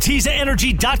 Visit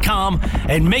TezaEnergy.com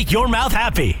and make your mouth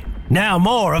happy. Now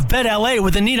more of Bet LA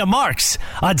with Anita Marks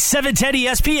on 710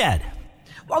 ESPN.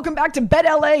 Welcome back to Bet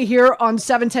LA here on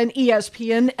 710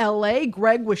 ESPN LA.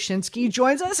 Greg Wyshynski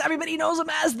joins us. Everybody knows him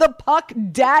as the Puck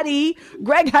Daddy.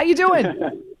 Greg, how you doing?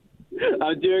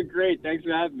 I'm doing great. Thanks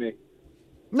for having me.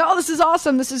 No, this is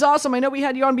awesome. This is awesome. I know we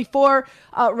had you on before,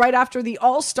 right after the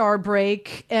All-Star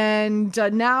break, and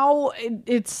now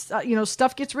it's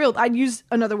stuff gets real. I'd use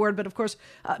another word, but of course,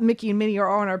 Mickey and Minnie are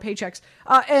on our paychecks,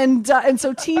 and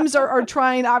so teams are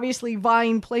trying, obviously,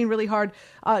 playing really hard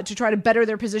to try to better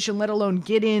their position, let alone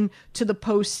get in to the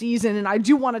postseason. And I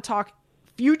do want to talk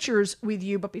futures with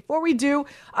you, but before we do,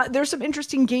 there's some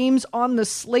interesting games on the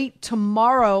slate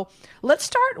tomorrow. Let's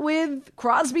start with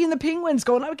Crosby and the Penguins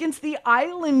going up against the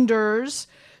Islanders.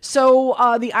 So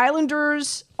the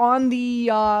Islanders on the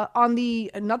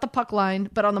not the puck line,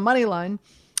 but on the money line,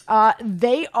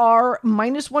 they are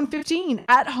 -115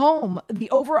 at home. The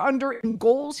over/under in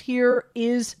goals here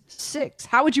is 6.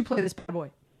 How would you play this bad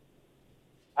boy?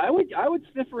 I would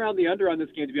sniff around the under on this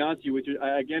game, to be honest with you, which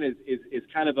again is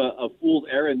kind of a fool's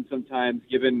errand sometimes,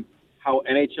 given how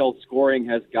NHL scoring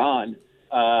has gone.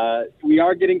 We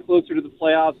are getting closer to the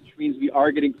playoffs, which means we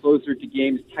are getting closer to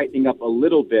games tightening up a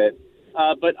little bit.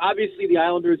 But obviously the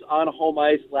Islanders on home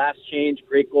ice, last change,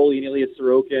 great goalie Ilya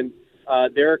Sorokin.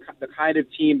 They're the kind of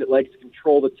team that likes to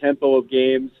control the tempo of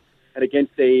games, and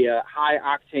against a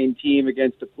high-octane team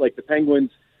against the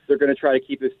Penguins, they're going to try to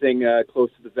keep this thing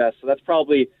close to the vest. So that's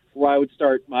probably where I would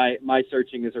start my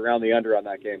searching, is around the under on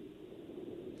that game.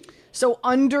 So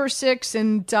under 6,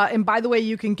 and by the way,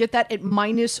 you can get that at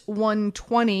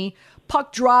 -120.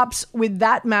 Puck drops with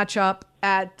that matchup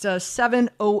at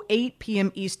 7:08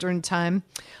 p.m. Eastern time.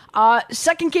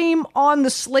 Second game on the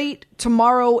slate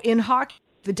tomorrow in hockey.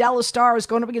 The Dallas Stars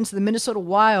going up against the Minnesota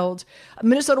Wild.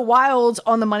 Minnesota Wild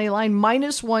on the money line,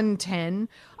 -110.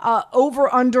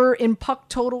 Over/under in puck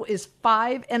total is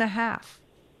 5.5.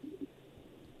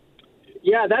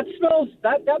 Yeah, that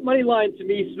money line to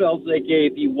me smells like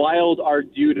the Wild are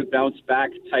due to bounce back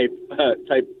type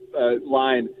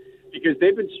line, because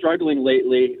they've been struggling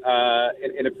lately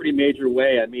in a pretty major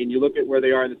way. I mean, you look at where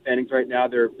they are in the standings right now;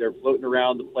 they're floating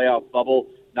around the playoff bubble,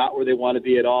 not where they want to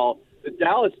be at all. The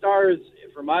Dallas Stars,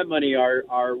 for my money, are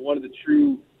one of the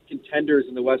true contenders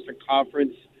in the Western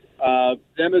Conference.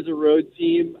 Them as a road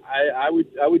team, I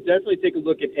would definitely take a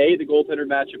look at the goaltender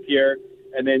matchup here,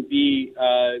 and then B,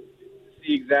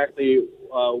 see exactly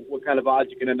what kind of odds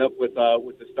you can end up with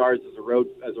the Stars as a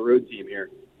road team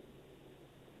here.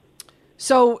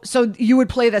 So you would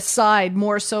play the side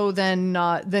more so than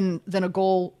a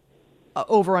goal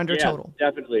over/under total.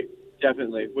 Definitely.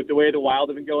 With the way the Wild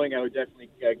have been going, I would definitely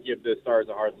give the Stars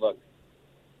a hard look.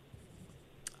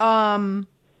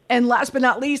 And last but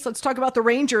not least, let's talk about the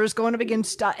Rangers going up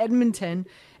against Edmonton.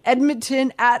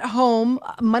 Edmonton at home,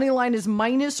 money line is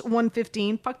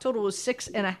 -115. Puck total is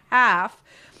 6.5.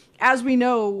 As we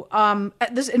know,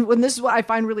 this is what I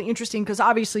find really interesting, because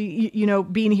obviously,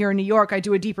 being here in New York, I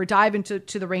do a deeper dive into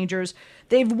the Rangers.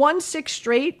 They've won 6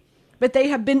 straight, but they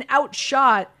have been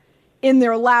outshot in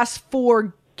their last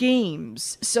 4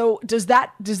 games. So does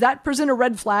that present a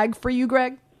red flag for you,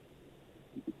 Greg?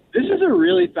 This is a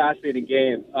really fascinating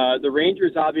game. The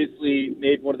Rangers obviously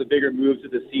made one of the bigger moves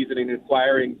of the season in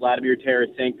acquiring Vladimir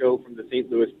Tarasenko from the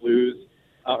St. Louis Blues.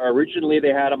 Originally,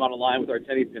 they had him on a line with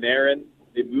Artemi Panarin.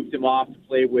 They moved him off to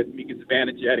play with Mika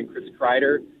Zibanejad and Chris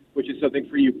Kreider, which is something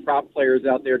for you prop players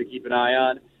out there to keep an eye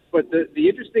on. But the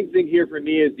interesting thing here for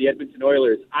me is the Edmonton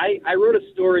Oilers. I wrote a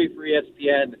story for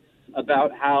ESPN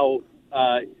about how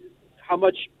how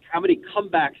many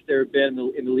comebacks there have been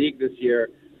in the league this year,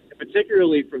 and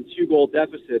particularly from 2-goal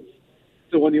deficits.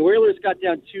 So when the Oilers got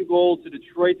down 2 goals to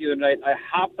Detroit the other night, I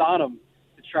hopped on them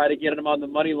to try to get them on the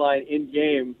money line in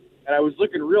game, and I was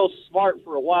looking real smart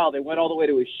for a while. They went all the way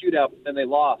to a shootout, but then they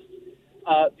lost.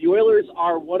 The Oilers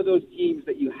are one of those teams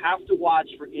that you have to watch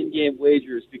for in-game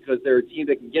wagers because they're a team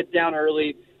that can get down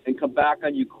early and come back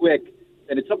on you quick.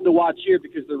 And it's something to watch here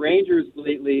because the Rangers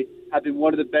lately have been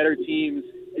one of the better teams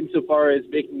insofar as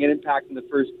making an impact in the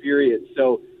first period.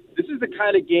 So this is the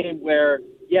kind of game where,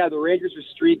 yeah, the Rangers are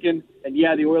streaking, and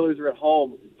yeah, the Oilers are at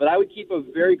home. But I would keep a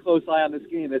very close eye on this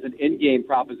game as an in-game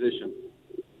proposition.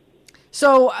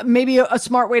 So maybe a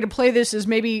smart way to play this is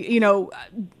maybe,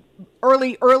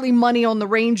 early money on the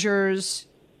Rangers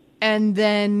and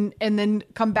then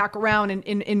come back around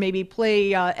and maybe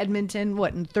play Edmonton,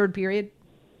 in third period?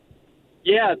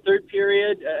 Yeah, third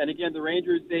period. And again, the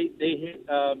Rangers, they hit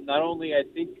not only, I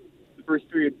think, the first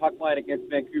period puck line against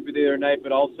Vancouver the other night,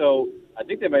 but also I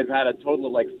think they might have had a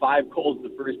total of 5 goals in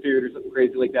the first period or something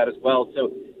crazy like that as well.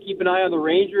 So keep an eye on the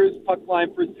Rangers puck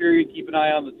line first period. Keep an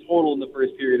eye on the total in the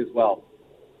first period as well.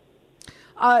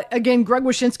 Again, Greg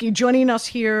Wyshynski joining us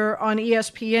here on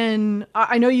ESPN.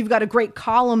 I know you've got a great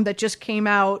column that just came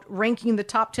out ranking the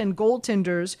top 10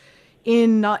 goaltenders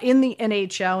in the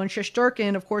NHL. And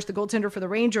Shesterkin, of course, the goaltender for the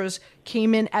Rangers,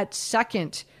 came in at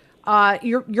second.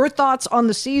 Your thoughts on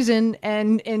the season,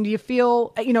 and you feel,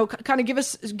 kind of give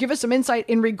us some insight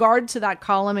in regard to that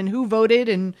column and who voted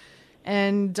and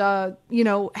how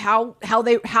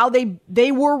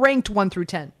they were ranked 1 through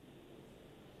 10.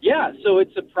 Yeah, so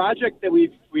it's a project that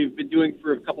we've been doing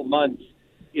for a couple months.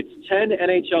 It's 10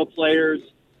 NHL players,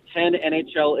 10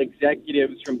 NHL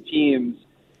executives from teams,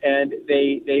 and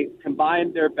they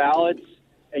combined their ballots,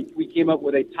 and we came up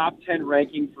with a top 10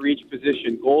 ranking for each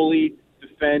position: goalie,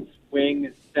 defense,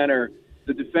 wing, center.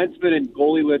 The defenseman and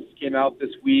goalie lists came out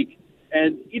this week,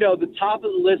 and the top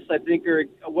of the list I think are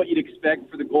what you'd expect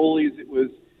for the goalies. It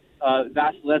was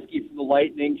Vasilevsky from the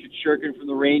Lightning, Shesterkin from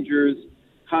the Rangers,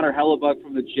 Connor Hellebuck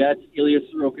from the Jets, Ilya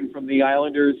Sorokin from the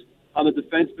Islanders. On the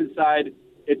defenseman side,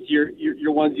 it's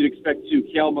your ones you'd expect too: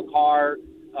 Cale Makar,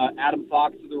 Adam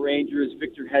Fox of the Rangers,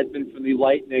 Victor Hedman from the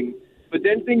Lightning. But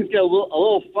then things get a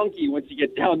little funky once you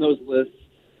get down those lists,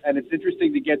 and it's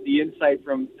interesting to get the insight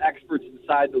from experts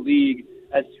inside the league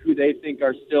as to who they think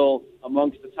are still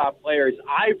amongst the top players.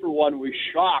 I, for one, was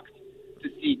shocked to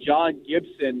see John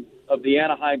Gibson of the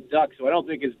Anaheim Ducks, who I don't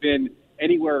think has been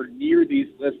anywhere near these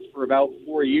lists for about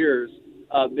 4 years,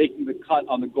 making the cut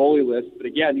on the goalie list. But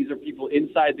again, these are people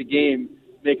inside the game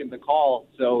making the call,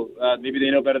 so maybe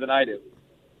they know better than I do.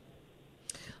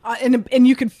 And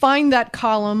you can find that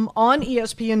column on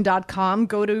ESPN.com.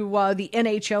 Go to the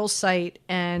NHL site,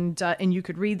 and you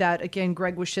could read that. Again,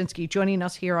 Greg Wyshynski joining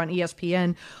us here on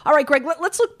ESPN. All right, Greg,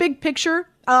 let's look big picture.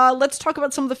 Let's talk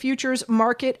about some of the futures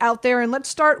market out there, and let's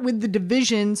start with the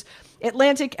divisions.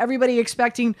 Atlantic, everybody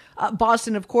expecting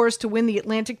Boston, of course, to win the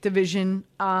Atlantic Division.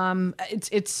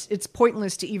 It's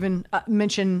pointless to even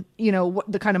mention,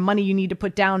 what the kind of money you need to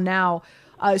put down now.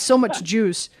 So much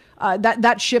juice.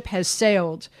 That ship has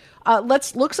sailed.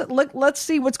 Let's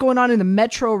see what's going on in the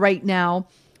Metro right now.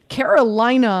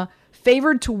 Carolina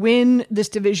favored to win this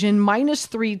division, minus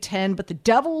 310, but the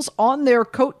Devils on their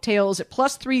coattails at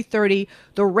plus 330.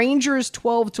 The Rangers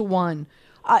 12-1.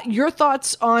 Your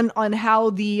thoughts on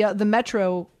how the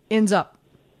Metro ends up?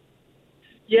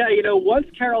 Yeah, once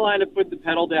Carolina put the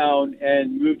pedal down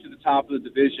and moved to the top of the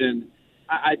division,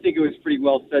 I think it was pretty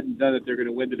well said and done that they're going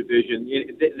to win the division.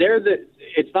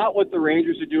 It's not what the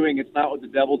Rangers are doing. It's not what the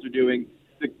Devils are doing.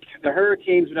 The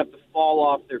Hurricanes would have to fall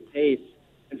off their pace.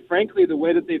 And frankly, the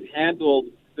way that they've handled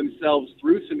themselves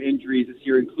through some injuries this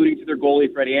year, including to their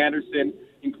goalie, Freddie Anderson,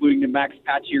 including to Max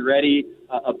Pacioretty,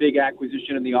 a big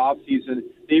acquisition in the offseason,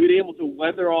 they've been able to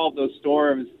weather all of those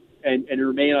storms and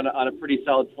remain on a pretty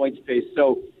solid points pace.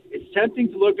 So it's tempting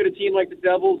to look at a team like the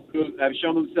Devils, who have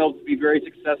shown themselves to be very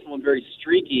successful and very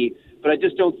streaky, but I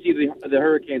just don't see the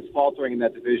Hurricanes faltering in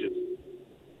that division.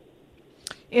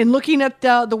 In looking at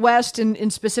the West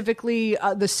and specifically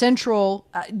the Central,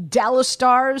 Dallas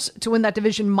Stars to win that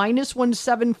division, minus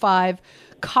 175.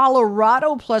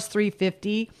 Colorado, plus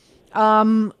 350.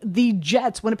 The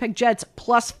Jets, Winnipeg Jets,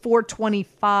 plus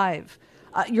 425.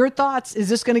 Your thoughts? Is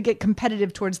this going to get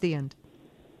competitive towards the end?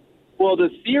 Well, the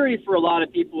theory for a lot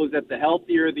of people is that the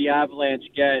healthier the Avalanche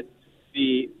get,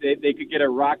 they could get a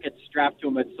rocket strapped to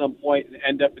them at some point and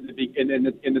end up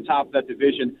in the top of that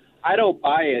division. I don't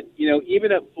buy it.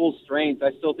 Even at full strength,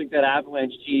 I still think that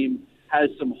Avalanche team has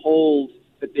some holes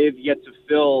that they've yet to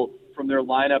fill from their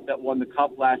lineup that won the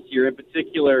Cup last year. In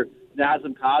particular,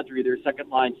 Nazem Kadri, their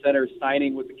second-line center,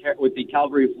 signing with the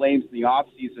Calgary Flames in the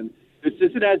offseason. This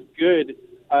isn't as good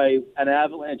an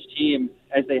Avalanche team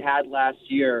as they had last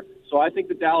year. So I think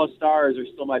the Dallas Stars are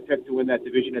still my pick to win that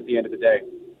division at the end of the day.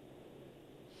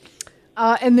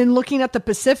 And then looking at the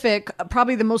Pacific,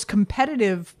 probably the most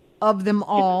competitive of them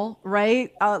all,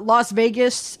 right? Las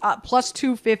Vegas plus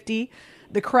 250,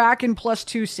 the Kraken plus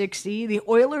 260, the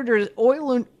Oilers,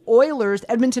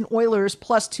 Edmonton Oilers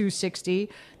plus 260,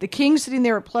 the Kings sitting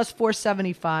there at plus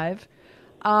 475.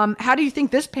 How do you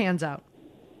think this pans out?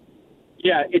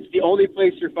 Yeah, it's the only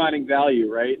place you're finding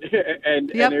value, right?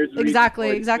 and there's exactly.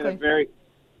 It's been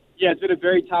a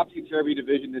very topsy-turvy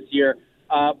division this year.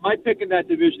 My pick in that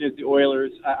division is the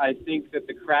Oilers. I think that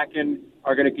the Kraken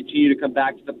are going to continue to come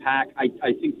back to the pack.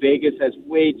 I think Vegas has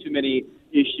way too many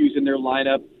issues in their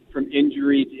lineup, from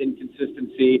injury to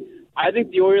inconsistency. I think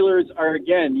the Oilers are,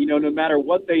 again, no matter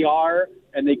what they are,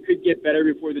 and they could get better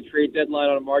before the trade deadline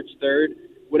on March 3rd,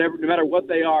 no matter what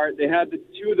they are, they have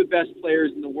two of the best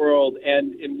players in the world,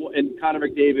 and in Connor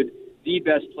McDavid, the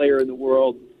best player in the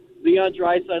world. Leon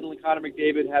Draisaitl and Connor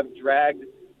McDavid have dragged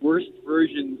worst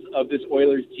versions of this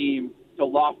Oilers team to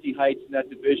lofty heights in that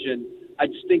division. I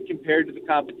just think compared to the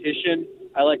competition,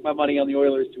 I like my money on the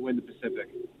Oilers to win the Pacific.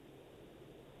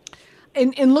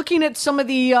 In looking at some of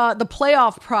the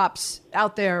playoff props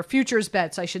out there, futures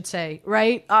bets, I should say,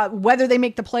 right? Whether they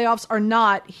make the playoffs or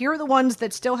not, here are the ones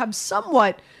that still have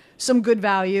some good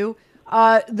value.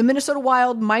 The Minnesota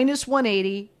Wild minus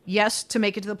 180, yes, to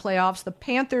make it to the playoffs. The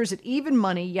Panthers at even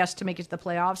money, yes, to make it to the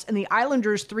playoffs. And the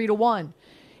Islanders 3-1.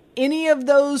 Any of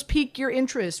those pique your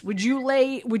interest? Would you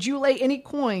lay any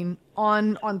coin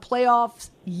on playoffs?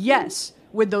 Yes,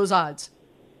 with those odds.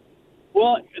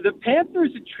 Well, the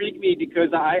Panthers intrigue me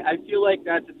because I feel like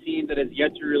that's a team that has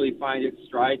yet to really find its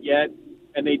stride yet,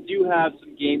 and they do have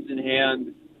some games in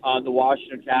hand on the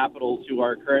Washington Capitals, who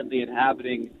are currently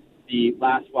inhabiting the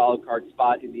last wild card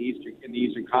spot in the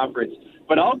Eastern Conference.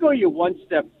 But I'll go you one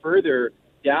step further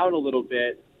down a little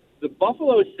bit. The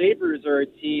Buffalo Sabres are a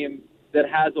team that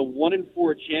has a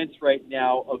 1-in-4 chance right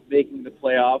now of making the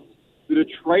playoffs. The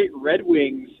Detroit Red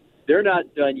Wings, they're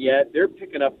not done yet. They're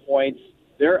picking up points.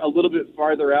 They're a little bit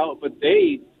farther out, but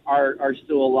they are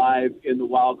still alive in the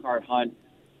wild card hunt.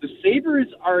 The Sabres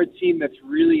are a team that's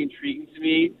really intriguing to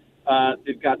me.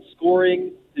 They've got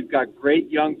scoring. They've got great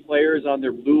young players on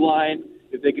their blue line.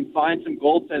 If they can find some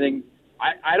goaltending,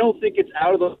 I don't think it's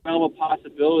out of the realm of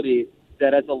possibility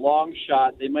that as a long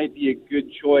shot, they might be a good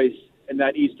choice in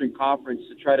that Eastern Conference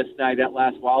to try to snag that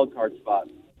last wild card spot.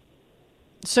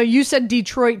 So you said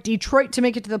Detroit to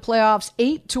make it to the playoffs,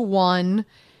 8-1.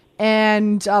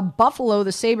 And Buffalo,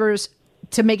 the Sabres,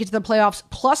 to make it to the playoffs,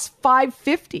 plus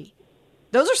 550.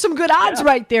 Those are some good odds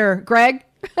right there, Greg.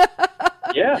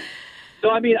 Yeah.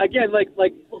 So, I mean, again, like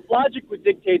logic would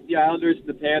dictate the Islanders and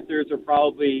the Panthers are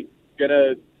probably going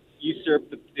to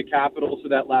usurp the Capitals for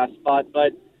that last spot.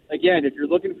 But, again, if you're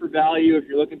looking for value, if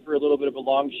you're looking for a little bit of a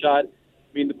long shot,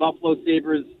 I mean, the Buffalo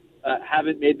Sabres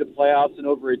haven't made the playoffs in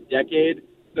over a decade,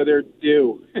 so they're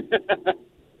due.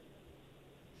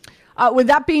 With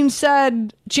that being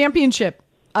said, championship.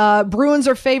 Bruins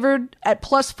are favored at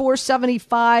plus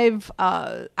 475.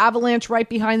 Avalanche right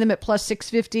behind them at plus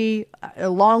 650,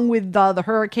 along with the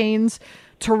Hurricanes.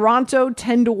 Toronto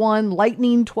 10-1,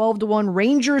 Lightning 12-1,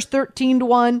 Rangers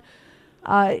 13-1.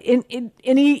 In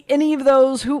any of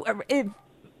those, who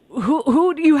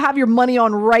do you have your money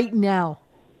on right now?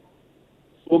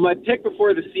 Well, my pick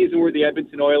before the season were the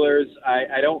Edmonton Oilers.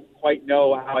 I don't quite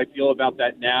know how I feel about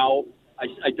that now.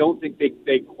 I don't think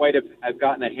they quite have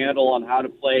gotten a handle on how to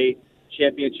play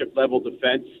championship-level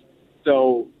defense.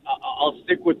 So I'll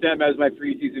stick with them as my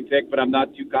preseason pick, but I'm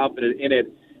not too confident in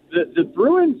it. The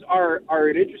Bruins are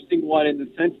an interesting one in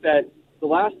the sense that the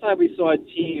last time we saw a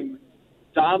team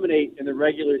dominate in the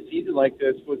regular season like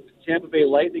this was the Tampa Bay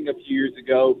Lightning a few years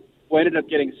ago, who ended up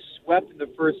getting swept in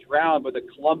the first round by the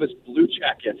Columbus Blue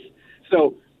Jackets.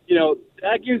 So,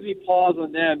 that gives me pause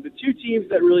on them. The two teams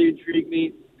that really intrigue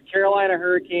me, Carolina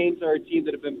Hurricanes are a team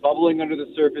that have been bubbling under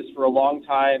the surface for a long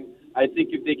time. I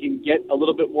think if they can get a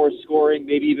little bit more scoring,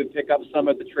 maybe even pick up some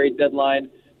at the trade deadline,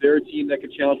 they're a team that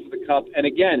could challenge for the Cup. And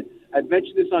again, I've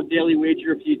mentioned this on Daily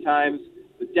Wager a few times.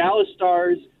 The Dallas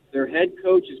Stars, their head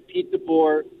coach is Pete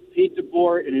DeBoer. Pete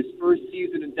DeBoer, in his first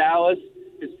season in Dallas,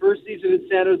 his first season in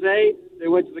San Jose, they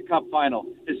went to the Cup final.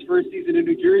 His first season in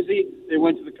New Jersey, they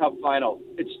went to the Cup final.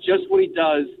 It's just what he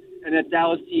does, and that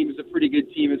Dallas team is a pretty good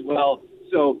team as well.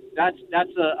 So that's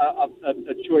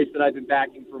a choice that I've been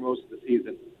backing for most of the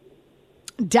season.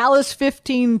 Dallas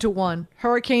 15-1.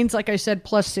 Hurricanes, like I said,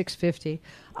 plus 650.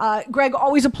 Greg,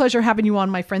 always a pleasure having you on,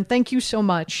 my friend. Thank you so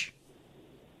much.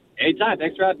 Anytime.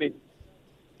 Thanks for having me.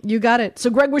 You got it. So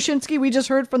Greg Wyshynski, we just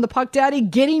heard from the Puck Daddy,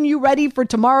 getting you ready for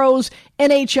tomorrow's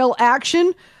NHL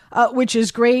action, which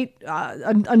is great.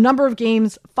 A number of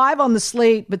games, 5 on the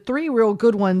slate, but 3 real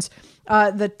good ones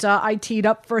that I teed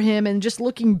up for him. And just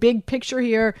looking big picture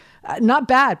here, not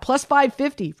bad. Plus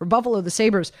 550 for Buffalo the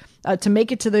Sabres to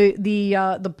make it to the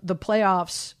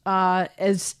playoffs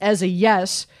as a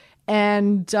yes.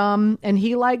 And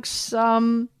he likes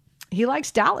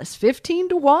Dallas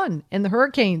 15-1 and the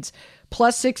Hurricanes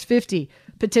plus 650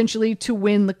 potentially to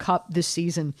win the cup this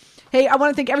season. Hey, I want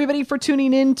to thank everybody for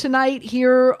tuning in tonight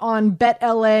here on Bet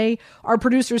LA. Our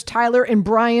producers Tyler and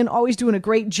Brian always doing a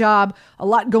great job. A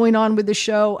lot going on with the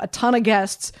show, a ton of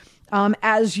guests.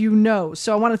 As you know.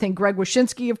 So I want to thank Greg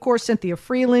Wyshynski, of course, Cynthia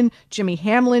Freeland, Jimmy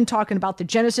Hamlin talking about the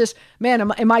Genesis. Man,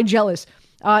 am I jealous.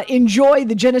 Enjoy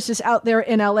the Genesis out there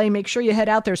in LA. Make sure you head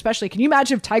out there, especially. Can you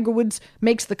imagine if Tiger Woods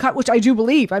makes the cut, which I do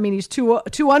believe. I mean, he's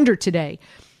two under today.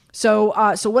 So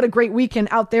what a great weekend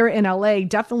out there in LA.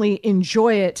 Definitely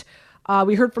enjoy it.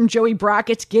 We heard from Joey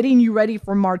Brackett getting you ready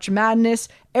for March Madness,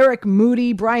 Eric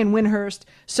Moody, Brian Windhurst.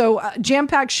 So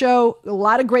jam-packed show, a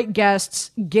lot of great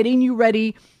guests getting you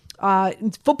ready.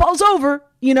 Football's over.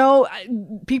 You know,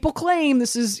 people claim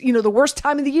this is, the worst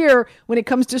time of the year when it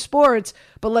comes to sports.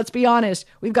 But let's be honest,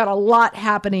 we've got a lot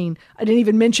happening. I didn't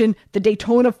even mention the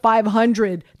Daytona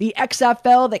 500, the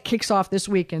XFL that kicks off this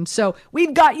weekend. So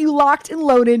we've got you locked and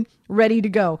loaded, ready to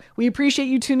go. We appreciate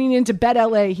you tuning in to Bet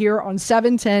LA here on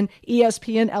 710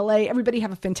 ESPN LA. Everybody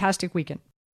have a fantastic weekend.